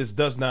prepared, this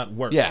does not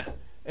work. Yeah.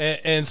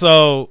 And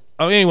so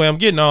anyway, I'm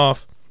getting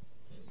off.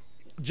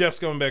 Jeff's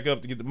coming back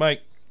up to get the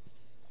mic,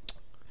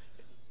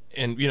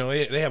 and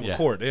they have a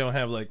cord. They don't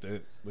have like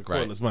the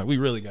cordless mic. We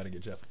really got to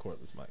get Jeff a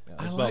cordless mic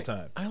now. It's about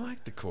time. I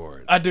like the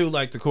chord. I do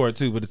like the cord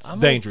too, but it's I'm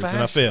dangerous, and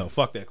I old-fashioned. fail.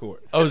 Fuck that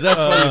cord. Oh, is that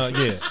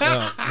Yeah,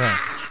 no,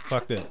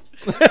 fuck that.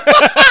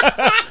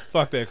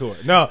 Fuck that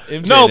cord. No,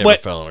 MJ no, never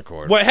but fell on a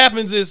cord. what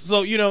happens is,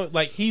 so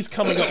like he's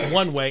coming up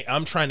one way,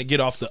 I'm trying to get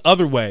off the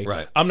other way.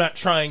 Right. I'm not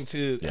trying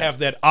to have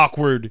that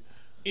awkward.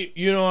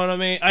 You know what I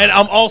mean? And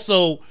I'm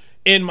also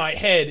in my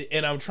head,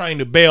 and I'm trying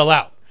to bail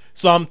out,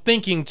 so I'm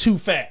thinking too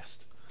fast.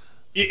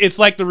 It's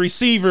like the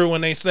receiver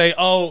when they say,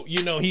 "Oh,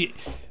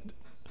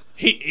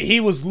 he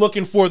was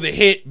looking for the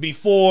hit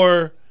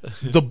before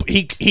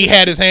he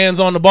had his hands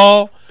on the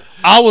ball."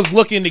 I was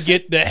looking to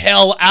get the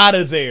hell out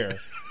of there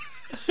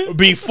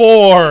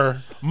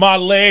before my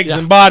legs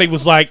and body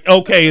was like,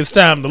 okay, it's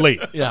time to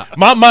leave. Yeah.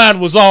 My mind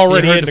was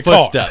already You heard in the the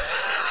car.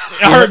 footsteps.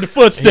 I heard the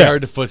footsteps. He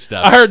heard the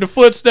footsteps. I heard the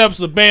footsteps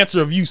of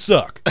banter of you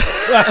suck.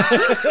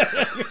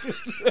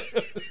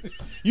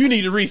 You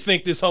need to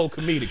rethink this whole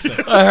comedic thing.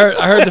 I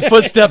heard the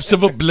footsteps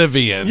of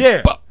oblivion.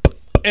 Yeah.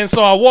 And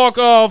so I walk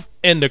off,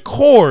 and the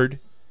cord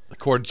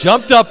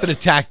jumped up and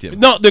attacked him.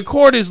 No, the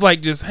cord is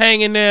like just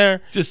hanging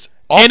there. Just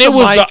off and the it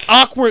was mic. the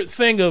awkward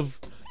thing of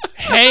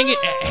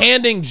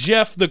handing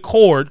Jeff the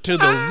cord to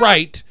the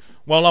right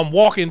while I'm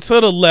walking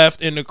to the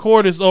left, and the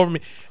cord is over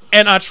me.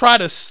 And I try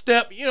to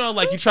step,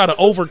 like you try to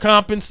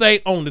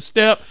overcompensate on the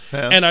step.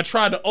 Yeah. And I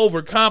tried to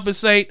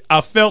overcompensate. I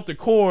felt the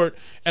cord,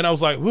 and I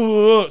was like,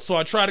 "Ooh," so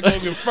I tried to go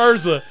even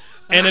further.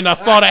 And then I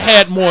thought I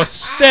had more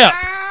step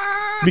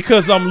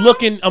because I'm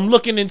looking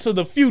into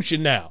the future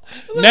now.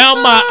 Now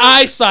my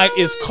eyesight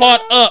is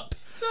caught up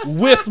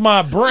with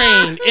my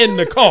brain in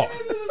the car.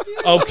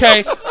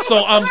 Okay,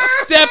 so I'm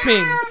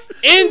stepping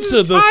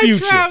into the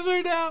future.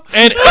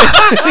 And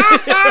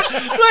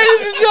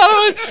ladies and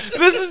gentlemen,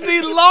 this is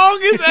the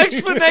longest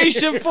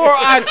explanation for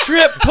our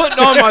trip putting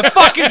on my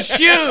fucking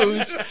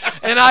shoes,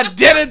 and I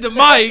dented the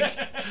mic.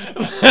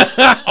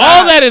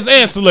 all that is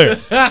ancillary.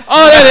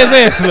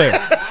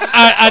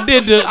 I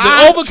did the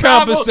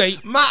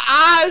overcompensate. My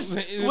eyes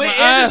went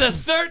into eyes-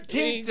 the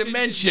 13th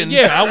dimension.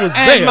 Yeah, I was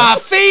and there. my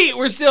feet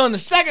were still in the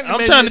second I'm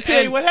dimension. trying to tell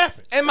you and- what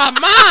happened. And my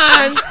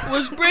mind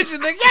was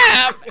bridging the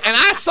gap, and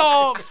I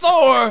saw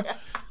Thor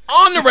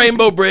on the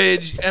Rainbow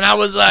Bridge, and I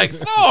was like,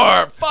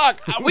 Thor,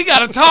 fuck, we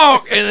gotta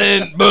talk. And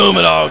then, boom,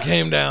 it all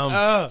came down.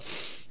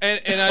 And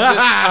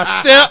I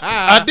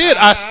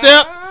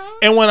stepped,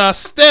 and when I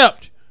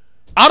stepped,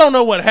 I don't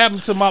know what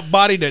happened to my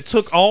body that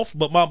took off,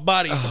 but my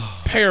body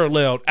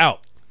paralleled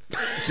out.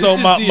 So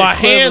is my the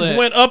hands equivalent.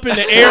 went up in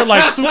the air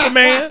like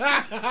Superman,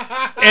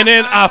 and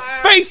then I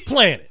face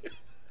planted.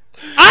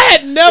 I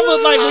had never,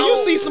 like, when you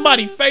see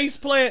somebody face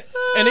plant,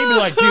 and they be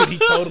like, dude, he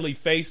totally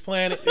face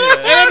planted. And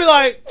they be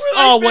like,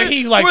 oh, when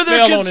he like Were they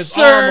fell on his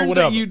arm or concerned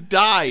whatever. that you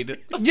died?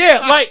 Yeah,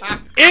 like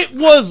it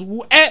was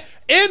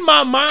in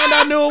my mind.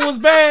 I knew it was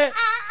bad,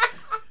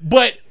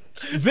 but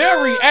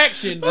their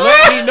reaction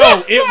let me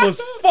know it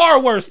was far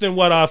worse than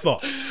what I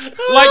thought.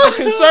 Like the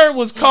concern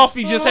was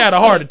Coffee just had a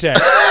heart attack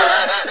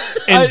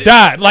and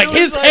died. Like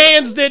his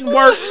hands didn't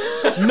work.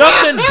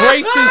 Nothing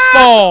braced his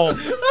fall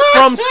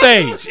from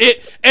stage.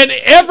 And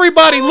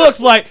everybody looked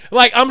like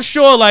I'm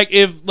sure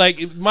if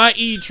my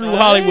True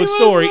Hollywood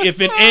story,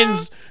 if it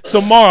ends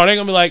tomorrow, they're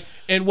gonna be like,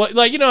 and what,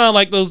 like, how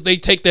like those, they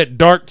take that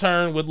dark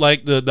turn with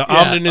like the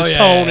ominous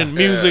tone and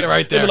music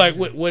right They there. be like,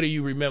 what do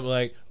you remember?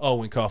 Like, oh,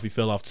 when Coffee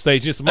fell off the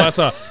stage. It's my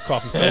time.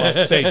 Coffee fell off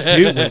the stage.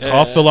 Dude, when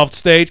Coffee fell off the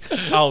stage,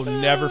 I'll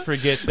never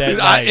forget that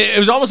night. It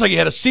was almost like he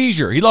had a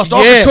seizure. He lost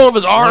all Yeah. control of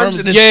his arms,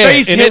 and his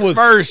face and hit it was,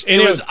 first. and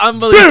It was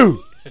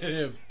unbelievable.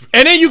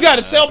 And then you got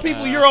to tell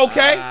people you're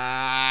okay.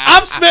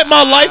 I've spent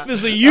my life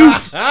as a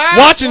youth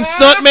watching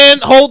stuntmen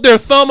hold their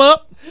thumb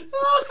up.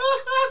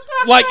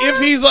 Like if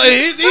he's like,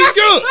 he's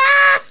good.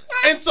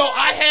 And so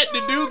I had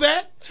to do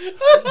that.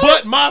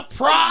 But my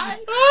pride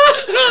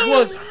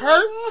was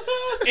hurt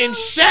and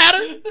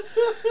shattered.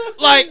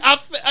 Like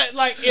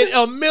like in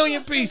a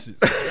million pieces.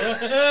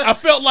 I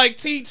felt like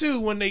T2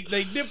 when they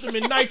dipped him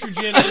in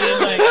nitrogen, and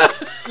then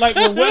like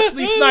when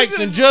Wesley Snipes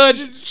and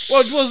Judge,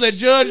 what was that,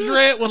 Judge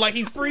Dredd, when like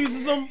he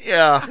freezes them?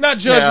 Yeah. Not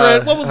Judge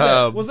Dredd. What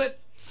was that?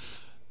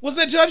 Was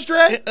that Judge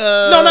Dredd?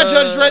 No, not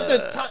Judge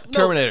Dredd. No,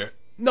 Terminator.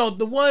 No,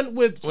 the one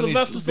with When he's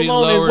Sylvester being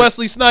Stallone and lowered.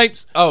 Wesley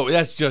Snipes. Oh,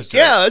 that's just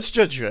Yeah, that's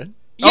Judge Dredd.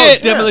 Oh,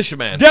 Demolition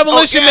Man.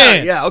 Demolition Oh, yeah,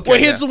 Man. yeah, okay, Where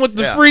hits yeah, him with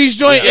the yeah. freeze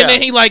joint, Yeah. and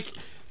then he like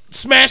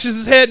smashes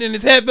his head in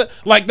his head.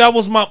 Like that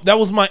was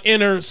my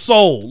inner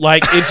soul.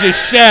 Like it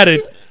just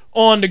shattered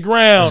on the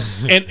ground,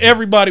 and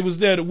everybody was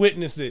there to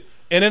witness it.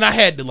 And then I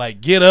had to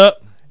like get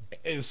up.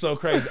 It's so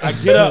crazy. I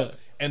get up,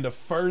 and the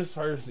first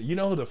person, you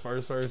know who the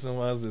first person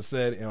was that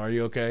said, "Are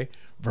you okay?"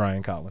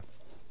 Brian Collins.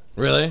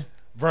 Really?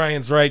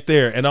 Brian's right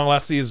there, and all I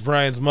see is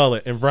Brian's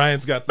mullet, and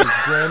Brian's got this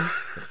grin.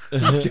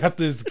 He's got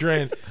this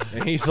grin,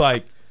 and he's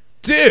like,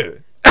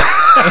 dude.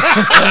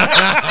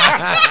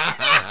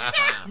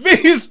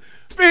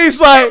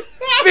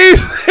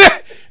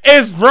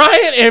 It's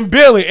Brian and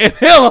Billy, and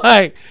they're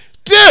like,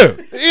 dude,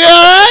 you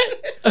alright?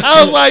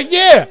 I was like,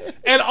 yeah.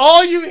 And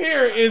all you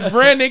hear is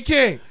Brandon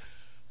King.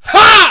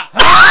 Ha!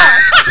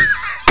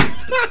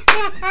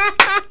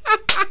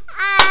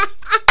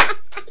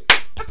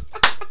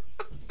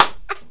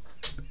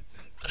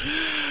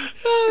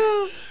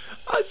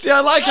 See,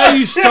 I like how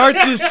you start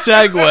this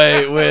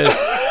segue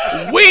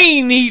with,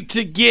 we need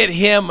to get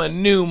him a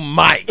new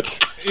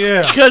mic.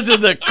 Yeah. Because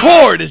of the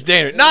cord is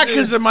dangerous. Not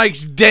because the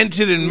mic's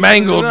dented and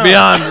mangled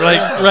beyond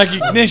like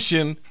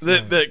recognition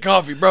that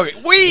Coffee broke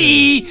it.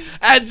 We,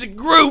 as a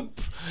group,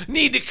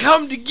 need to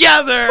come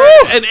together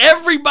and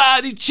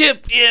everybody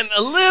chip in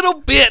a little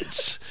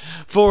bit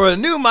for a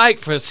new mic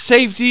for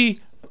safety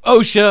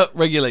OSHA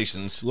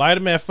regulations. Light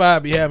 'em at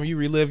 5 be having you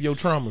relive your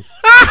traumas.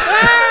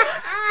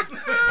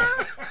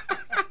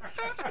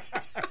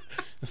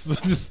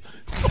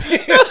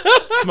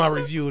 It's my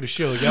review of the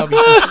show. Y'all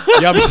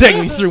be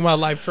taking me through my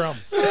life traumas.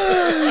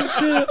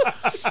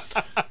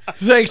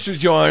 Thanks for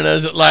joining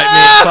us at Lightning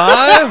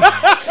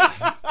at 5.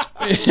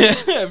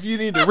 If you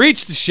need to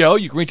reach the show,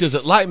 you can reach us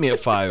at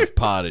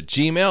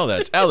lightmeat5pod@gmail.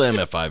 That's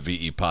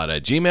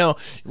LMFIVEpod@gmail.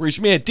 You can reach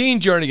me at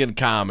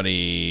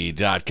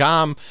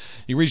DeanJerniganComedy.com.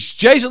 You reach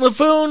Jason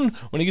LaFoon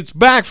when he gets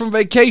back from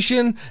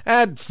vacation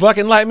at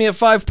fucking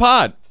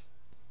lightmeat5pod.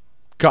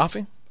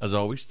 Coffee, as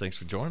always, thanks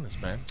for joining us,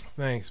 man.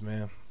 Thanks,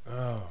 man.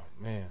 Oh,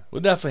 man.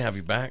 We'll definitely have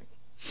you back.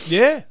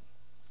 Yeah.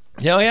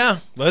 Hell yeah.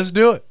 Let's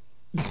do it.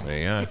 There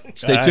you go.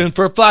 Stay tuned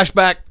for a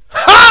flashback.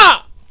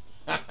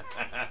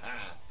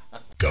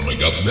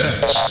 Coming up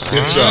next,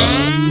 it's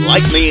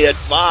Like Me at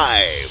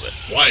 5.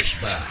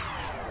 flashback.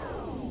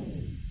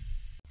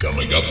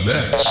 Coming up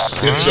next,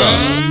 it's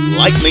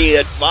Like Me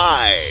at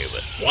 5.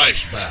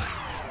 flashback.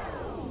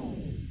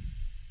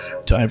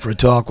 Time for a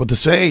talk with the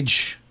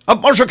sage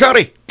of Marshall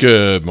County.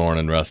 Good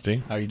morning,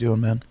 Rusty. How you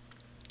doing, man?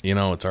 You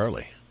know, it's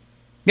early.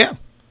 Yeah.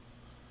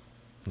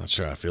 Not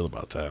sure how I feel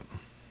about that.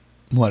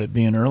 What, it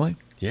being early?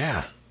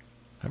 Yeah.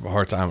 I have a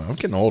hard time. I'm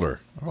getting older.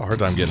 I have a hard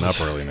time getting up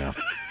early now.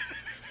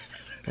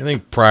 I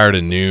think prior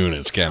to noon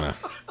is kind of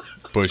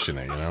pushing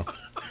it, you know?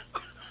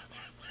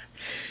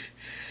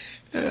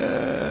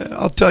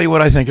 I'll tell you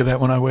what I think of that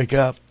when I wake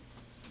up.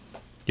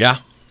 Yeah.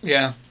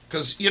 Yeah.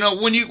 Because,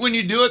 when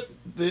you do it,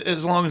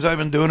 as long as I've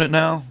been doing it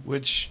now,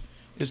 which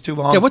is too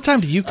long. Yeah, what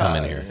time do you come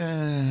in here?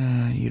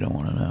 You don't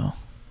want to know.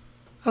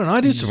 I don't know. I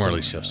do some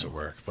early shifts at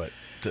work, but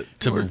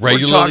to We're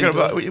regularly...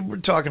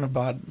 talking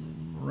about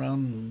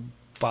around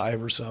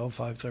 5 or so,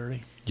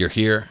 5:30. You're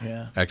here?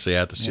 Yeah. Actually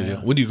at the studio?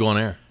 Yeah. When do you go on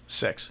air?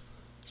 6.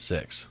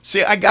 6.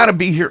 See, I got to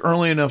be here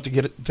early enough to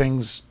get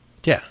things.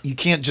 Yeah. You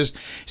can't just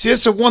see.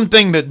 It's the one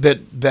thing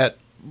that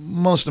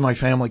most of my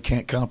family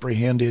can't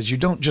comprehend is you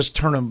don't just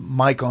turn a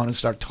mic on and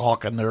start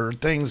talking. There are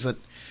things that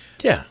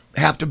Yeah.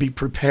 have to be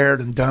prepared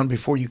and done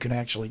before you can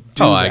actually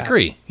do. Oh, I that.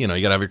 agree. You know,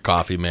 you got to have your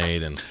coffee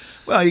made and...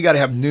 Well, you got to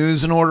have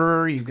news in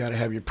order. You've got to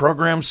have your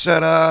program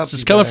set up. This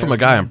is coming from a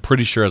guy I'm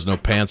pretty sure has no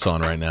pants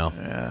on right now.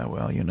 Yeah,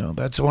 well,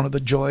 that's one of the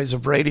joys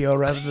of radio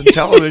rather than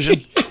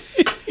television.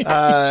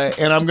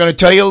 And I'm going to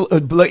tell you,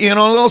 let you in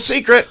on a little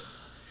secret.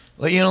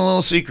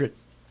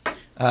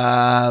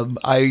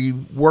 I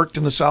worked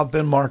in the South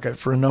Bend market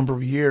for a number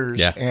of years.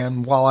 Yeah.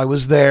 And while I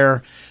was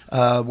there,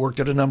 worked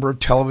at a number of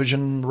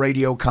television,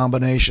 radio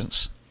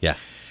combinations. Yeah.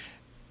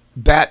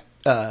 That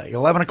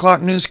 11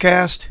 o'clock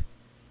newscast,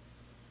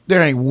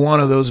 there ain't one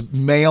of those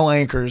male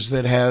anchors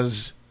that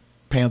has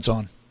pants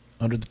on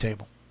under the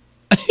table.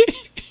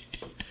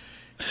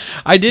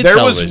 I did There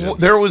television.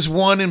 was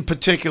one in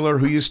particular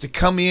who used to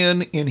come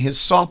in his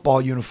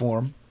softball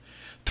uniform,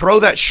 throw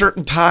that shirt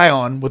and tie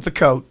on with the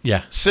coat,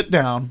 Yeah. sit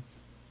down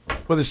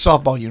with his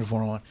softball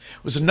uniform on.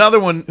 Was another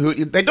one who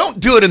they don't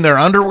do it in their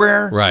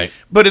underwear, Right.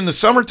 But in the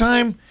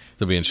summertime,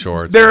 To be in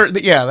shorts.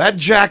 that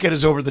jacket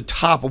is over the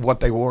top of what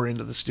they wore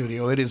into the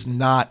studio. It is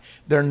not.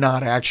 They're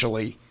not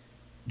actually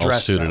All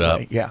dressed suited that up.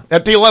 way. Yeah,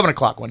 at the 11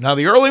 o'clock one. Now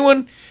the early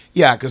one,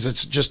 yeah, because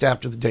it's just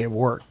after the day of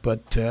work.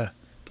 But the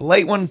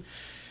late one,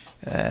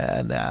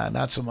 nah,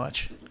 not so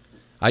much.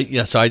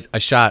 So I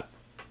shot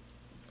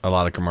a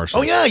lot of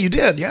commercials. Oh yeah, you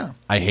did. Yeah.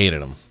 I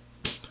hated them.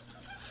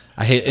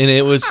 I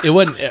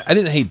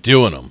didn't hate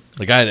doing them.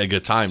 Like I had a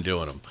good time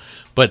doing them,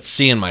 but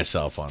seeing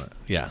myself on it,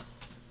 yeah,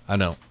 I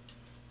know.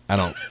 I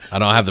don't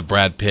have the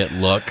Brad Pitt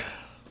look.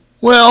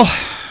 Well,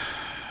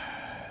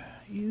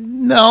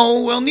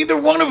 no. Well, neither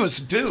one of us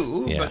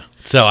do. Yeah. But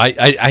So I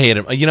hate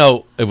him. You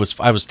know, I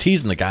was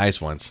teasing the guys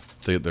once,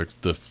 the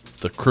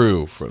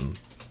crew from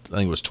I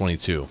think it was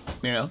 22.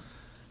 yeah.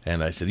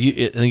 And I said, I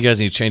think you guys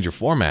need to change your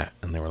format.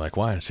 And they were like,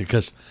 why? I said,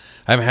 because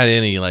I haven't had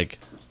any, like,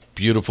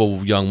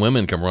 beautiful young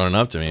women come running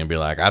up to me and be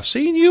like, I've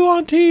seen you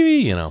on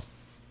TV, you know.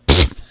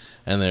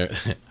 And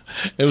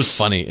it was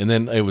funny. And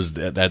then it was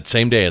that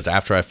same day as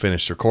after I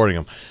finished recording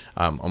them,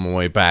 I'm on my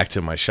way back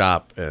to my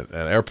shop at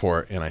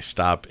airport, and I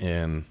stop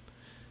in,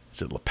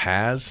 is it La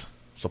Paz?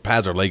 It's La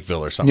Paz or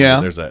Lakeville or something. Yeah,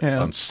 There's that,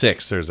 yeah. on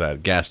 6th, there's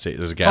that gas station.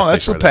 There's a gas Oh,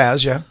 that's station the right there.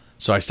 Paz. Yeah.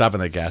 So I stop in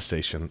that gas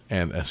station,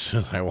 and as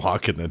soon as I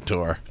walk in the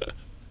door,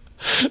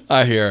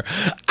 I hear,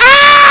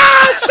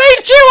 "Ah,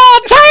 seen you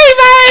on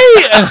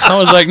TV!" And I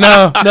was like,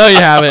 "No, you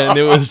haven't." And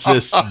it was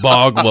this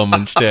bog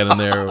woman standing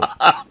there. And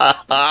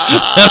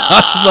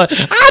I was like,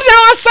 "I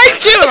know, I seen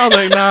you." And I was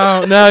like,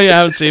 "No, you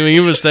haven't seen me.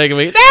 You're mistaken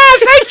me." "No, I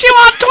seen you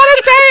on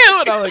 22."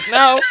 And I was like,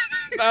 "No,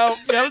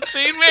 you haven't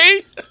seen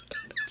me.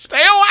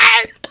 Stay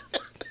away."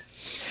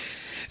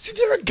 See,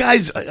 there are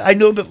guys I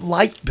know that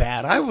like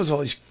that. I was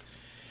always,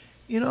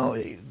 you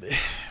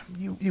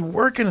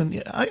working,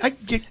 and I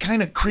get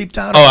kind of creeped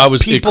out. Oh, about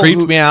it people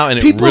creeped me out, and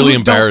it people really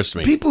who don't- embarrassed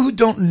me. People who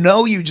don't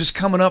know you just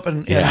coming up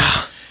and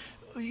Yeah.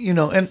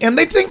 and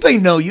they think they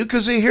know you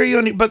because they hear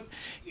you, but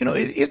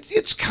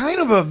it's kind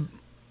of a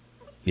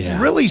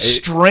really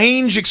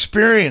strange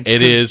experience.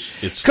 It is.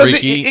 It's because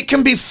freaky. it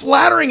can be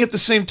flattering at the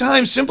same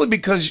time, simply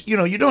because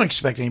you don't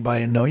expect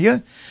anybody to know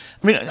you.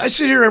 I mean, I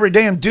sit here every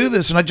day and do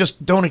this, and I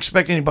just don't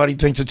expect anybody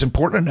thinks it's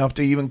important enough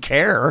to even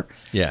care.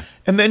 Yeah.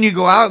 And then you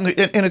go out, and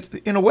it's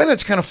in a way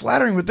that's kind of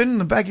flattering, but then in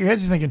the back of your head,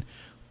 you're thinking,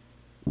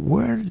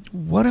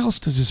 what else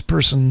does this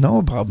person know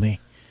about me?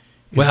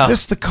 Is Well-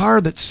 this the car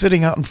that's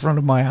sitting out in front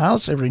of my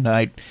house every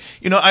night?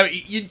 You know,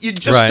 you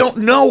just Right. don't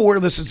know where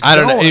this is I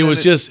don't know. going. It and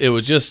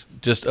was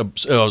just I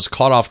was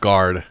caught off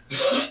guard,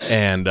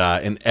 and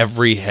in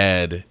every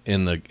head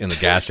in the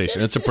gas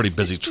station. It's a pretty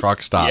busy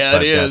truck stop. Yeah,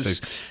 type it gas is.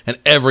 station. And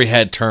every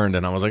head turned,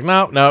 and I was like,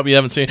 no, you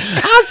haven't seen.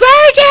 I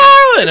saved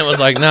you, and it was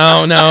like,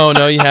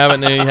 no, you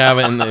haven't,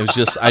 and it was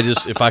just,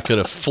 if I could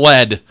have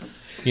fled,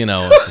 at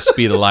the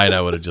speed of light,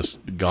 I would have just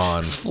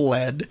gone.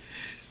 fled.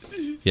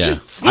 Yeah,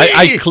 Flee!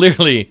 I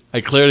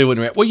clearly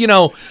wouldn't.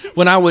 Well,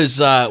 when I was,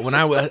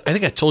 I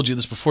think I told you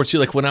this before too.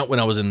 Like when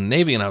I was in the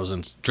Navy and I was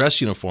in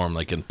dress uniform,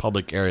 like in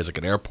public areas, like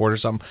an airport or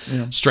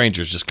something,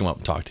 strangers just come up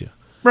and talk to you.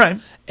 Right.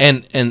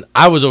 And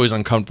I was always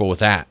uncomfortable with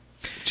that.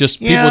 Just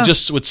Yeah. people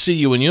just would see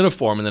you in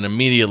uniform and then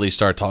immediately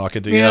start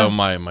talking to you. Yeah.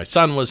 My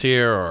son was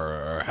here,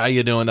 or how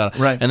you doing?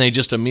 Right. And they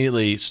just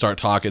immediately start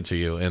talking to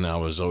you, and I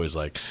was always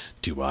like,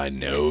 "Do I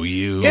know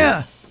you?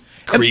 Yeah.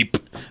 creep."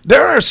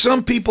 There are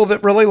some people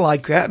that really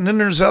like that, and then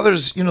there's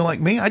others, like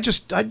me. I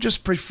just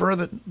prefer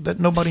that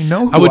nobody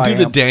know who I would do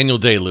the am. Daniel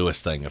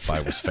Day-Lewis thing if I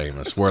was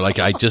famous, where like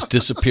I just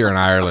disappear in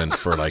Ireland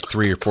for like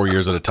 3 or 4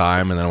 years at a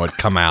time, and then I would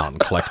come out and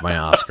collect my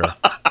Oscar.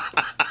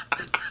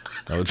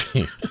 That would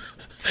be.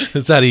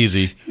 It's that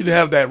easy. You'd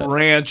have that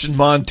ranch in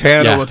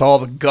Montana Yeah. with all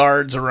the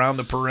guards around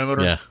the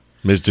perimeter. Yeah,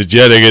 Mr.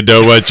 Jettigan,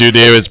 know what you do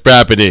is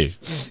property.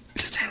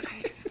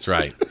 That's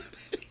right.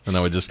 And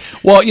I would just,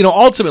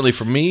 ultimately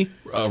for me,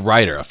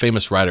 a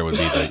famous writer would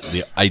be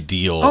the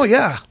ideal Oh,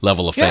 yeah.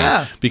 level of fame.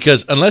 Yeah.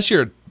 Because unless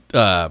you're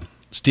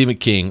Stephen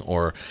King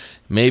or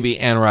maybe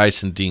Anne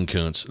Rice and Dean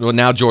Koontz, well,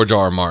 now George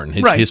R. R.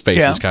 Martin, Right, his face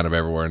yeah. is kind of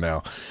everywhere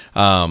now.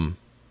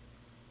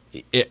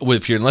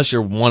 Unless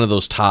you're one of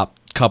those top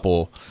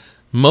couple,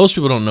 most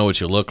people don't know what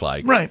you look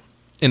like. Right.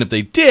 And if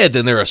they did,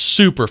 then they're a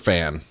super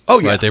fan. Oh,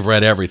 yeah. Right? They've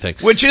read everything.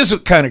 Which is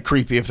kind of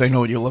creepy if they know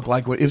what you look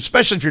like,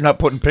 especially if you're not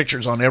putting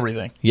pictures on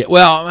everything. Yeah,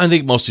 well, I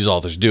think most of these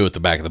authors do at the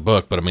back of the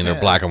book, but I mean, they're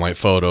Yeah. black and white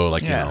photo,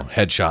 like, Yeah.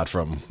 headshot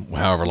from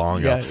however long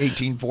ago. Yeah,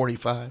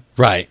 1845.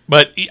 Right.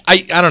 But I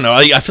don't know.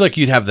 I feel like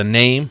you'd have the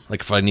name,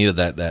 like if I needed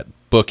that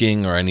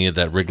booking or I needed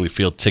that Wrigley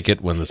Field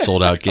ticket when the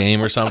sold out game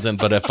or something.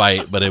 But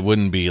but it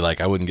wouldn't be like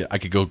I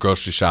could go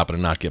grocery shopping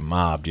and not get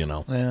mobbed,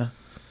 Yeah.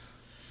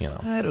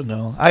 I don't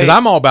know. Because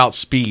I'm all about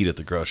speed at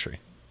the grocery.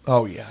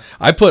 Oh, yeah.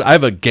 I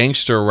have a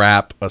gangster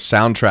rap, a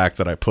soundtrack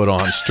that I put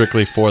on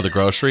strictly for the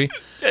grocery.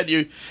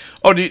 And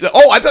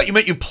I thought you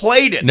meant you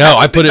played it. No,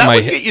 I put it in that my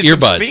would get you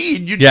earbuds. Some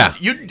speed. Yeah.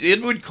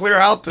 It would clear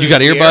out the You got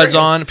the earbuds area.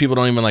 on. People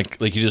don't even like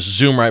you just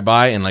zoom right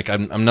by, and like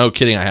I'm no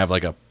kidding. I have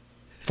like a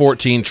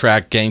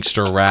 14-track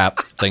gangster rap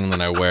thing that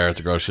I wear at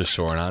the grocery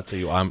store, and I'll tell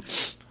you,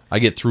 I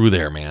get through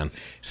there, man.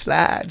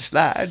 Slide,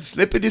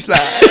 slippity slide.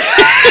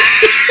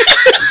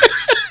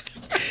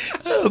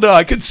 I don't know.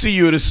 I could see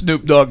you at a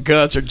Snoop Dogg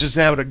concert just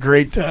having a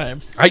great time.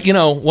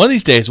 One of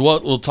these days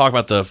we'll talk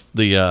about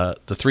the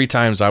 3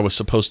 times I was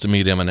supposed to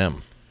meet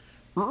Eminem.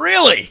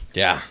 Really?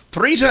 Yeah,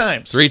 3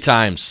 times? 3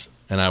 times,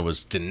 and I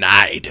was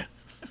denied.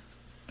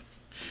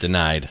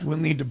 We'll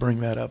need to bring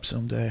that up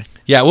someday.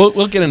 Yeah,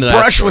 we'll get into that.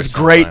 Brush story with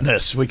sometime.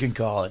 greatness, we can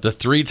call it. The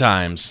 3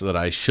 times that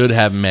I should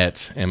have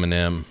met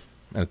Eminem.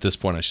 At this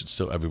point,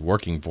 I'd be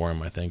working for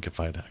him. I think if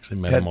I'd actually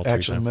met him all 3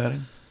 Actually times. met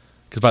him?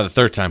 Because by the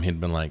 3rd time, he'd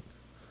been like,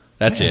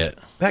 "That's Man, it.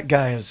 That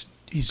guy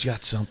he's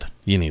got something.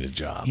 You need a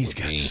job. He's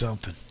with got me."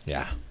 something.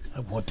 Yeah. I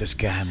want this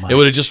guy in my It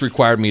would have just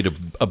required me to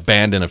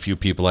abandon a few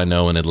people I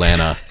know in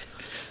Atlanta,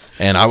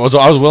 and I was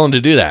willing to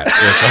do that.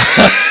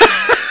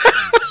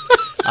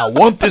 I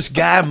want this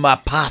guy in my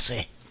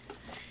posse.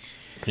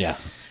 Yeah.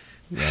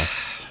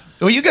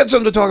 Well, you got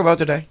something to talk about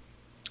today?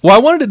 Well, I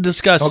wanted to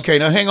discuss. Okay,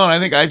 now hang on. I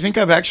think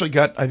I've actually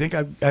got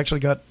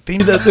theme.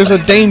 There's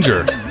a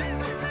danger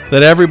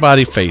that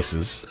everybody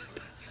faces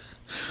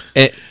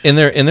in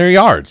their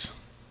yards.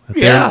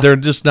 Yeah. They're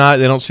just not.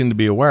 They don't seem to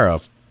be aware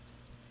of.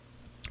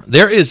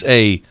 There is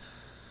a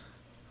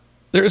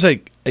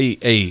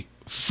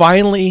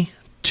finely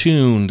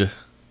tuned,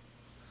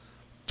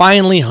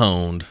 finely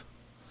honed,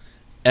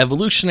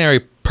 evolutionary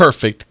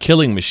perfect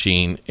killing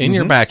machine in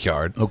your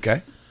backyard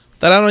Okay.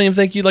 that I don't even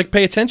think you'd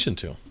pay attention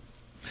to.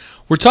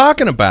 We're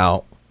talking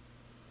about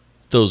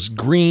those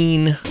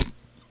green,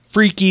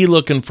 freaky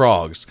looking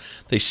frogs.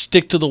 They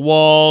stick to the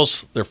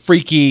walls. They're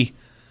freaky.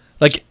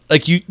 Like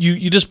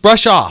you just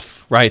brush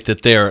off, right?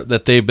 That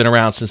they've been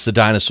around since the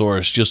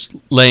dinosaurs, just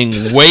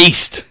laying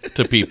waste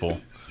to people.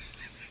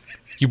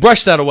 You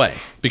brush that away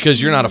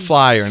because you're not a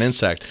fly or an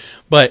insect.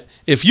 But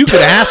if you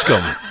could ask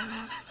them,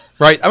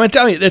 right? I'm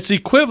telling you, it's the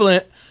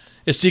equivalent.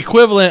 It's the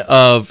equivalent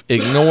of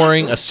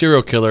ignoring a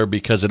serial killer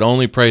because it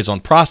only preys on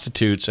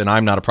prostitutes, and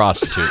I'm not a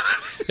prostitute.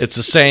 It's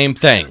the same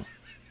thing.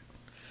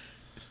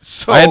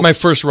 So I had my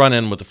first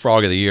run-in with the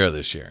frog of the year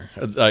this year,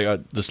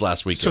 this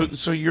last weekend.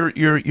 So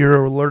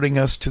you're alerting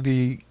us to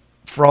the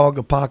frog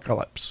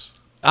apocalypse.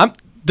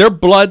 They're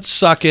blood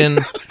sucking.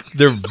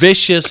 They're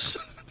vicious.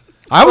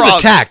 I was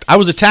Frogs. attacked. I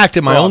was attacked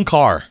in my own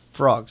car.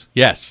 Frogs.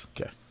 Yes,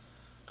 Okay.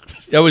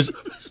 I was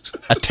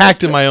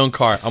attacked in my own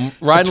car. I'm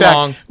riding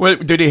along.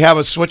 What, did he have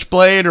a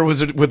switchblade or was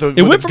it with a?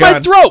 It went for my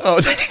throat. Oh.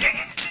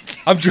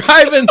 I'm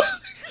driving.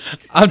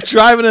 I'm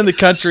driving in the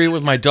country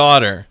with my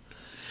daughter.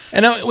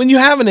 And when you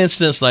have an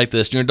instance like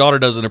this, and your daughter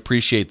doesn't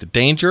appreciate the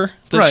danger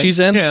that Right, she's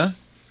in, yeah.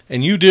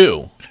 and you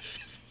do,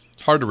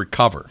 it's hard to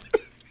recover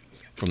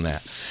from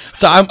that.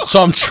 So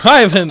I'm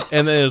driving,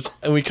 and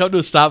we come to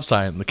a stop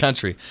sign in the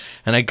country,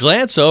 and I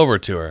glance over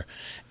to her,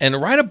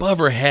 and right above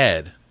her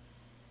head,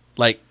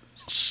 like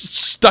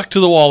stuck to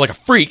the wall like a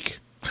freak,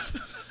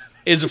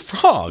 is a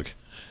frog.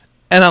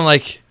 And I'm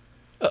like,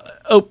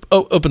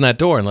 open that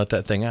door and let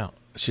that thing out.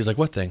 She's like,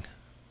 what thing?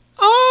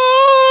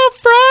 Oh,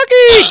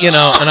 froggy, and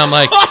I'm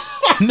like,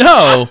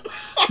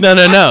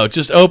 no,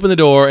 just open the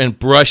door and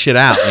brush it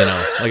out,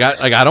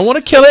 I don't want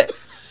to kill it,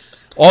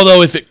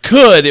 although if it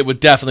could, it would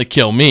definitely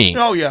kill me.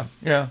 Oh yeah.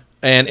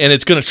 And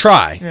it's gonna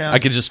try. Yeah. I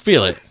could just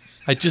feel it.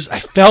 I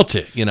felt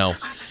it,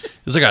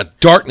 There's like a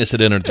darkness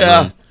that entered the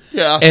room.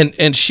 Yeah.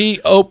 And she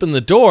opened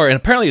the door, and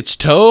apparently its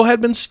toe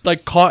had been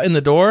like caught in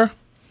the door,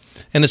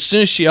 and as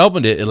soon as she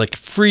opened it, it like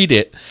freed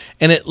it,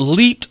 and it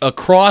leaped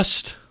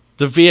across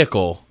the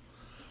vehicle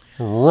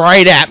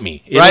right at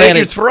me. It Right at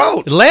your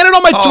throat. It landed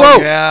on my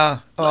throat. Yeah.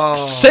 Oh.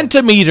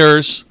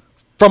 Centimeters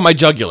from my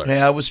jugular.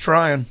 Yeah, I was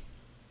trying.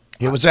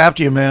 It was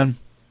after you, man.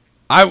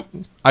 I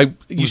It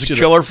used was to a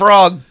killer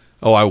frog.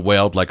 Oh, I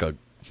wailed like a.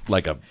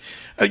 I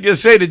was gonna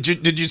say,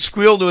 did you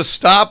squeal to a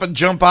stop and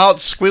jump out,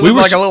 squealing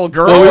like a little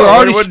girl? Well, we were Or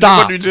already what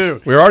stopped. did you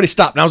do? We were already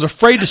stopped, and I was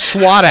afraid to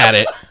swat at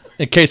it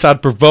in case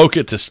I'd provoke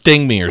it to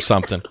sting me or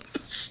something.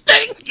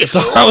 Sting you. So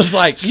I was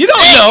like, "You don't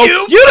Sting know.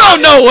 you. You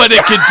don't know what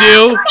it could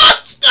do."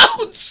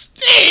 Don't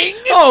sting.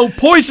 Oh,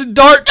 poison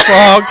dart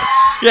frog.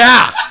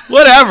 Yeah,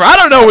 whatever. I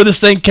don't know where this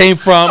thing came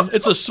from.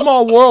 It's a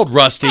small world,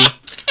 Rusty.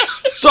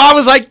 So I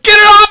was like, "Get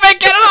it off me!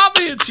 Get it off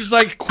me!" And she's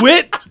like,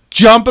 "Quit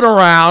jumping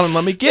around and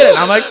let me get it."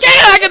 I'm like, "Get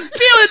it! I can feel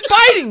it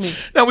biting me."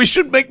 Now we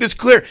should make this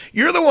clear.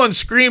 You're the one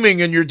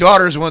screaming, and your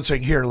daughter's the one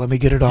saying, "Here, let me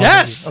get it off."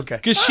 Yes. of you." Okay.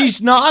 Because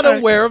she's not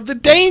aware of the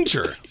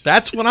danger.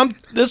 That's what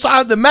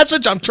the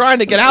message I'm trying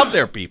to get out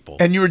there, people.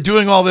 And you were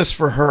doing all this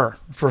for her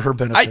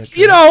benefit.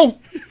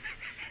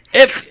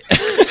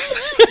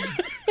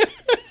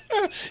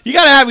 You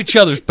got to have each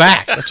other's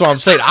back. That's what I'm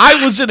saying. I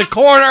was in a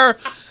corner.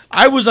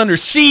 I was under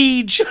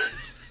siege.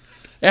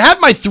 It had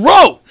my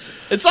throat.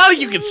 It's not like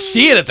you could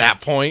see it at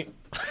that point.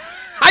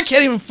 I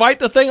can't even fight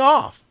the thing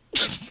off.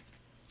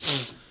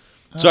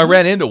 So I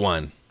ran into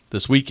one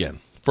this weekend.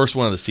 First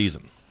one of the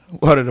season.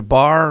 What, at a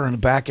bar or in a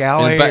back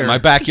alley? In my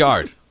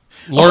backyard.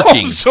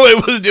 Lurking. Oh, so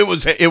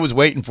it was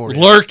waiting for you.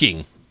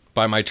 Lurking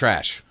by my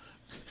trash.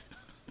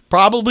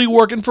 Probably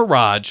working for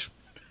Raj.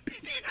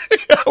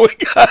 Probably.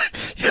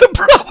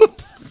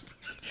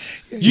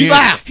 You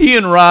laugh. He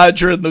and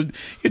Roger and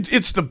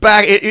it's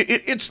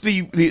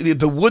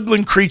the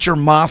woodland creature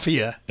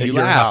mafia at You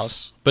your laugh.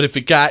 house. But if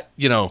it got,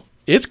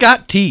 it's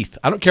got teeth.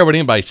 I don't care what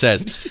anybody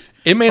says.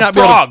 It may not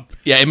frog.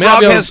 be able to, it may Frog not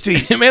be able, has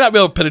teeth. It may not be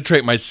able to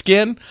penetrate my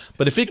skin,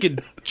 but if it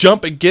could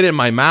jump and get in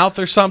my mouth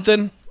or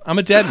something, I'm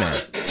a dead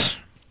man.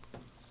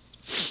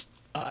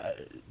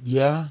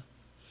 Yeah.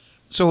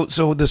 So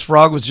this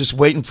frog was just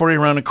waiting for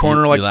you around the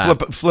corner, You like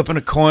laugh. flipping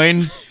a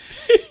coin.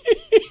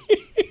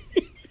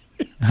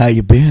 How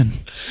you been?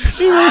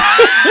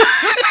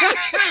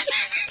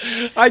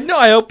 I know.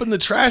 I opened the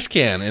trash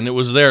can and it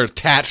was there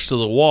attached to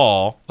the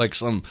wall like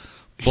some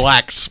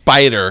black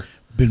spider.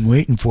 Been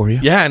waiting for you.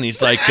 Yeah, and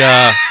he's like,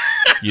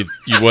 "You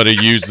want to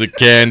use the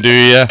can, do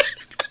you?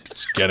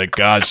 It's gonna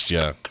cost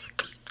you."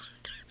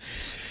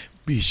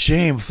 Be a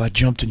shame if I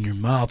jumped in your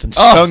mouth and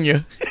stung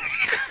you.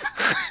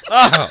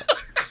 Oh,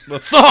 the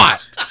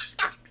thought.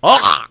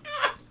 Oh,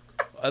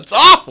 that's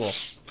awful.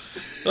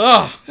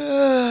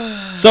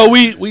 Oh. So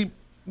we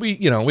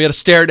had a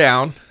stare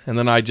down, and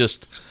then I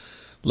just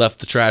left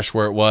the trash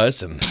where it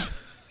was and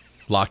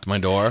locked my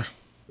door.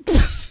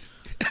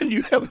 And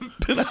you haven't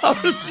been out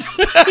in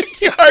the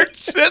backyard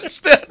since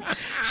then.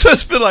 So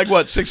it's been like,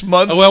 what, 6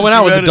 months? Well, I went since out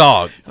you with had the it?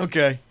 dog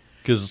Okay.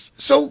 because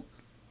So,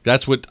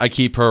 that's what I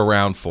keep her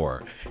around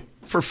for,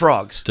 for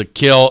frogs. to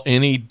kill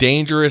any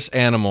dangerous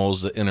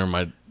animals that enter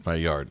my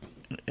yard.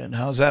 And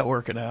how's that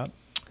working out?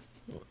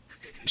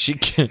 She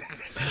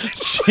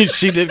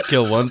did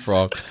kill one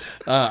frog.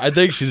 I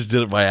think she just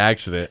did it by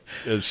accident.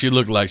 She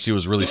looked like she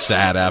was really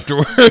sad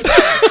afterwards.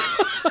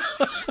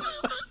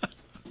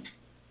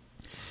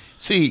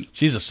 See,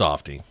 She's a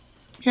softie.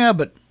 yeah,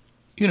 but,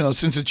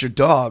 since it's your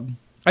dog.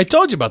 I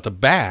told you about the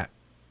bat.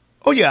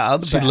 Oh, yeah.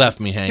 The She bat. left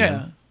me hanging.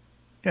 Yeah.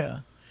 Yeah.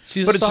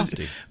 She's But a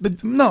softie. but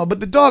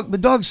the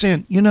dog's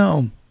saying,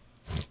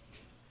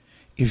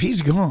 if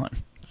he's gone,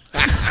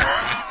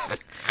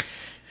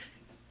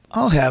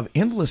 I'll have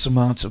endless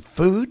amounts of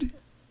food.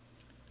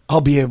 I'll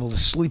be able to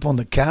sleep on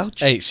the couch.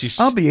 Hey,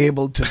 I'll be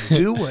able to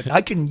do what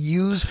I can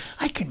use.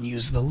 I can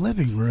use the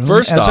living room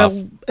First off-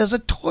 as a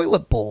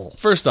toilet bowl.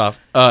 First off,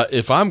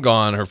 if I'm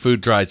gone, her food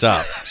dries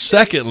up.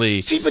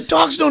 Secondly, See, but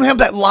dogs don't have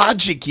that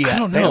logic yet. I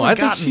don't They know. haven't I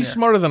think gotten she's there.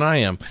 smarter than I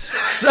am.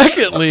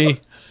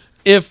 Secondly,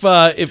 if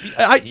I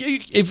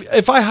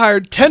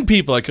hired 10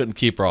 people, I couldn't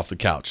keep her off the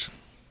couch.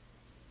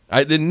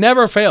 It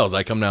never fails.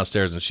 I come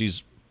downstairs and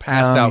she's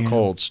passed Oh, out yeah.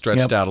 cold, stretched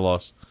Yep. out of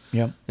loss.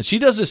 Yep. And she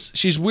does this.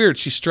 She's weird.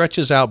 She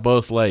stretches out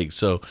both legs,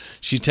 so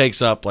she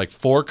takes up like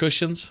 4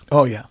 cushions.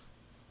 Oh yeah.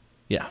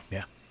 Yeah.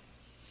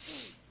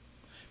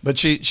 But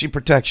she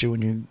protects you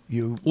when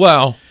you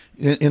Well,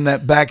 in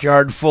that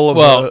backyard full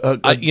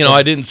of I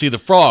didn't see the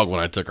frog when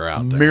I took her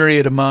out there.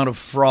 myriad amount of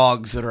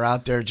frogs that are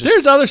out there. Just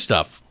There's other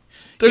stuff.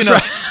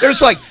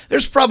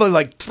 there's probably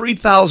like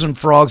 3,000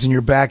 frogs in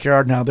your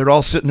backyard now. They're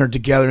all sitting there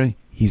together. And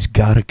he's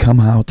got to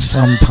come out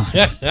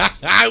sometime.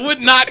 I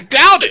would not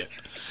doubt it.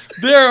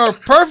 They are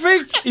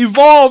perfect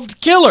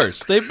evolved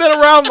killers. They've been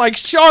around like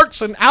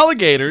sharks and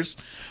alligators,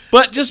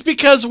 but just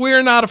because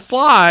we're not a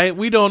fly,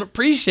 we don't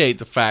appreciate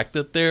the fact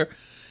that they're.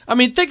 I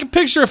mean,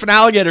 picture if an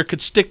alligator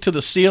could stick to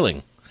the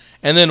ceiling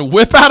and then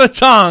whip out a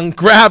tongue,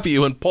 grab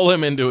you, and pull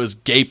him into his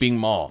gaping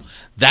maw.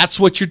 That's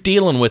what you're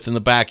dealing with in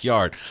the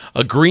backyard.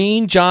 A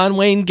green John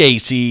Wayne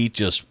Gacy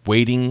just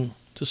waiting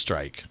to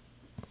strike.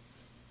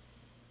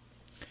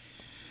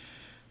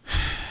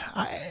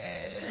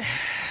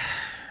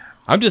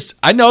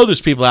 I know there's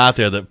people out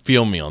there that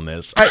feel me on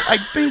this. I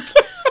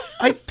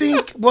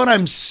think what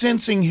I'm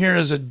sensing here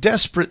is a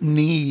desperate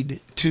need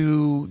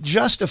to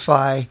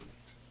justify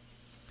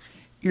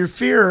your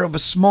fear of a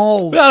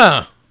small.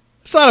 No.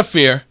 It's not a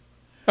fear.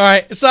 All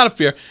right, it's not a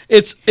fear.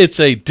 It's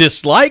a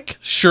dislike,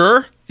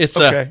 sure. It's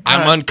Okay,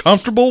 I'm all right.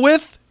 uncomfortable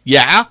with,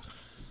 yeah.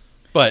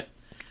 But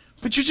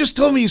you just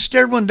told me you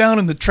stared one down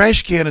in the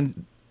trash can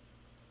and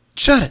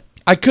shut it.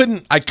 I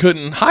couldn't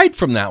hide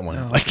from that one.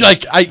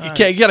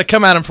 You got to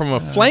come at him from a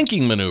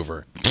flanking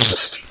maneuver.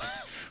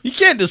 You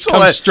can't just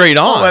come straight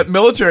on. All that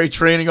military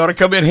training ought to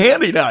come in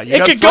handy now. You It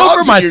got could go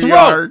for frogs my in your throat.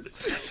 yard.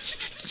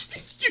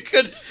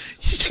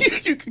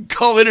 You could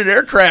call in an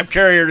aircraft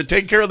carrier to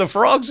take care of the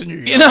frogs in your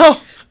yard.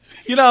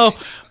 You know,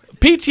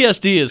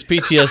 PTSD is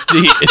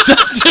PTSD. It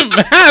doesn't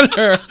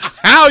matter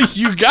how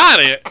you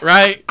got it,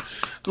 right?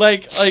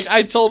 Like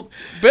I told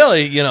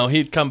Billy,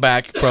 he'd come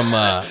back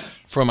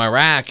from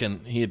Iraq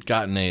and he had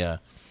gotten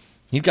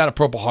he'd got a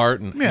Purple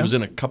Heart and he was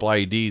in a couple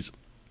IEDs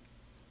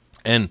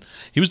and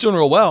he was doing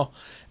real well.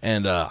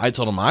 And I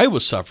told him I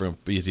was suffering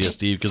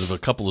PTSD because of a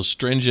couple of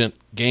stringent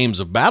games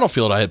of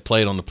Battlefield I had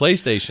played on the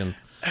PlayStation.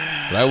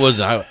 But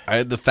I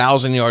had the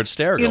 1,000-yard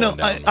stare going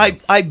down.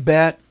 I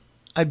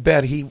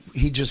bet he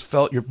just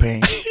felt your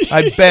pain.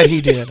 I bet he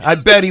did. I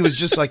bet he was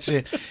just like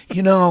saying,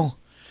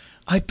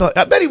 I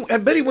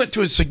bet he went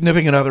to his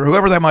significant other,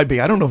 whoever that might be.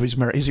 I don't know if he's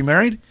married. Is he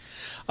married?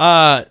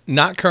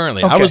 Not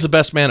currently. Okay. I was the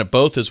best man at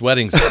both his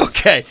weddings.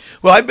 Okay.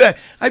 Well, I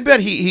bet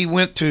he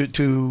went to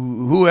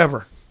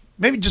whoever.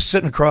 Maybe just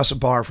sitting across a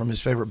bar from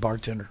his favorite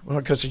bartender. Well,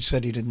 because he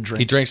said he didn't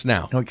drink. He drinks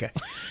now. Okay.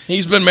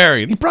 He's been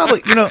married. He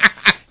probably, did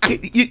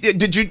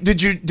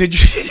you?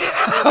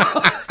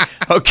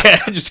 Okay,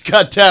 I just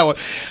got that one.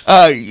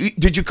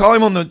 Did you call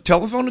him on the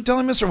telephone to tell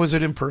him this, or was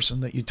it in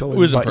person that you told him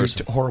It was in about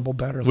person. your horrible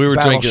battle? We were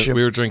battleship?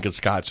 drinking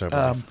scotch. I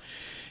believe.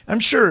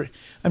 I'm sure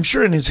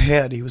in his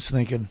head he was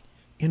thinking,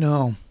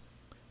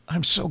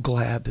 I'm so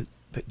glad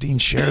that Dean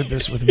shared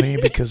this with me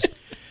because,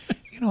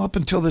 up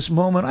until this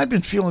moment, I've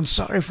been feeling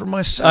sorry for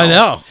myself. I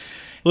know.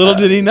 Little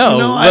did he know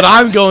what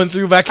I'm going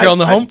through back here on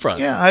the home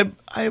front. Yeah, I've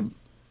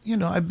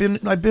been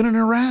in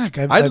Iraq.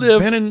 I've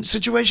been in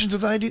situations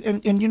with ID,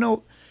 and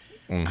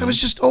I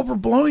was just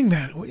overblowing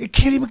that. It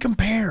can't even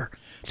compare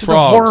to the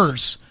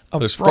horrors of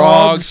There's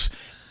frogs,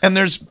 and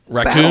there's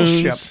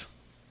raccoons. Battleship.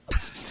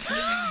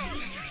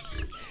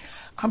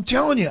 I'm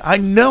telling you, I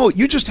know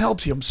you just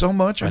helped him so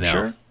much. I'm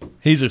sure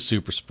He's a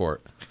super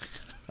sport.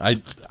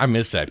 I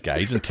miss that guy.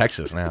 He's in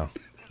Texas now.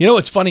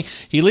 What's funny?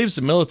 He leaves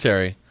the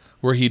military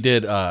where he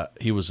did. I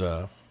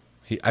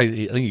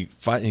think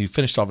he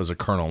finished off as a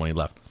colonel when he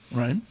left.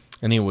 Right.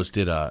 And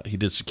he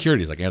did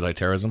securities like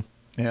anti-terrorism.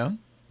 Yeah.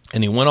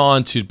 And he went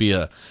on to be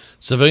a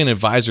civilian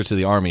advisor to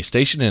the army,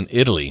 stationed in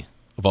Italy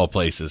of all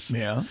places.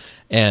 Yeah.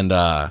 And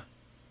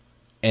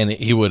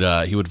he would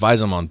advise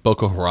them on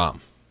Boko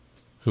Haram,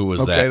 who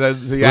was the Al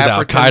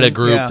African Qaeda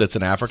group yeah. that's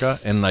in Africa.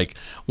 And like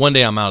one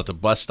day I'm out at the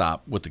bus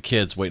stop with the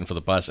kids waiting for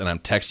the bus, and I'm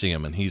texting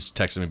him, and he's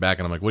texting me back,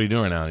 and I'm like, "What are you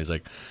doing right now?" And he's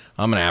like,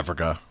 "I'm in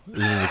Africa.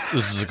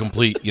 This is a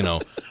complete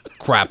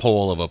crap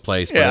hole of a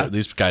place, but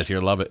these guys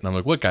here love it." And I'm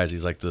like, "What guys?"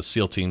 He's like, "The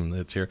SEAL team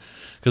that's here,"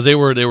 because they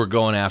were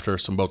going after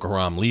some Boko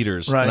Haram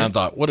leaders. Right. And I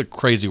thought, what a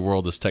crazy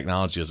world this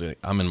technology is.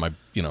 I'm in my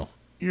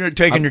You're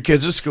taking your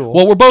kids to school.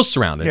 Well, we're both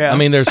surrounded. Yeah. I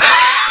mean, there's.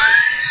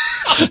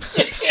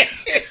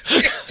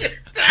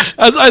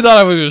 I thought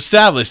I was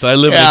established that I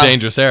live in a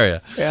dangerous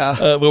area. Yeah.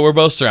 But we're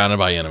both surrounded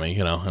by enemy,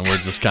 and we're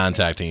just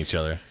contacting each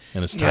other.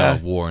 And it's time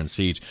of war and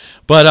siege.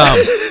 But at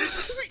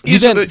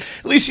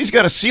least he's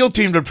got a SEAL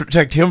team to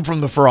protect him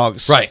from the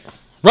frogs.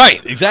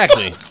 Right,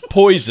 exactly.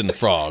 Poison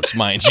frogs,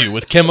 mind you,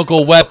 with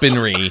chemical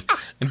weaponry.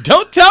 And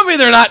don't tell me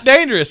they're not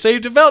dangerous.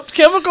 They've developed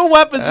chemical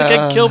weapons that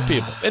can kill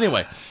people.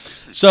 Anyway,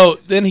 so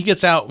then he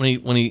gets out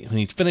when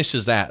he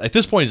finishes that. At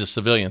this point, he's a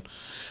civilian.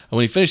 And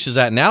when he finishes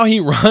that, now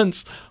he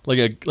runs like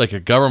a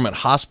government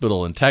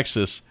hospital in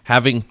Texas,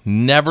 having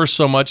never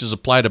so much as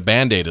applied a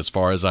Band-Aid, as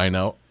far as I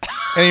know.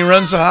 And he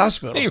runs a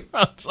hospital. He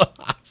runs a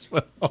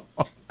hospital.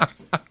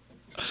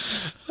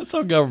 That's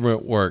how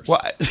government works.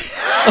 What?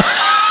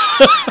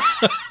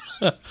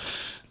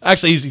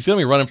 Actually, he's going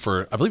to be running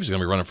for. I believe he's going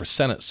to be running for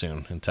Senate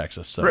soon in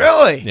Texas. So,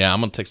 Really? Yeah, I'm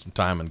going to take some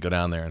time and go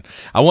down there. And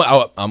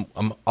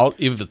I'll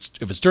if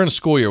it's during the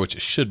school year, which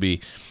it should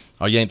be,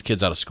 I'll yank the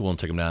kids out of school and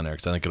take them down there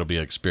because I think it'll be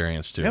an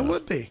experience too. It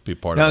would be. Be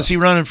part Now, of it. is he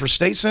running for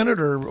state senate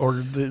or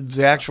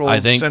the actual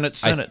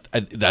Senate?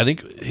 I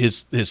think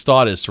his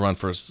thought is to run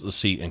for a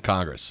seat in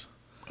Congress.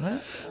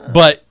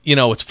 But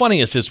what's funny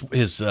is his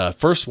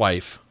first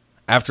wife.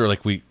 After I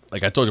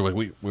told you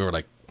we were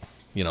like,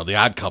 the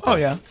odd couple. Oh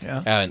yeah.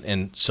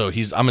 And so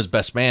I'm his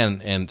best man,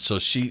 and so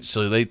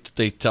they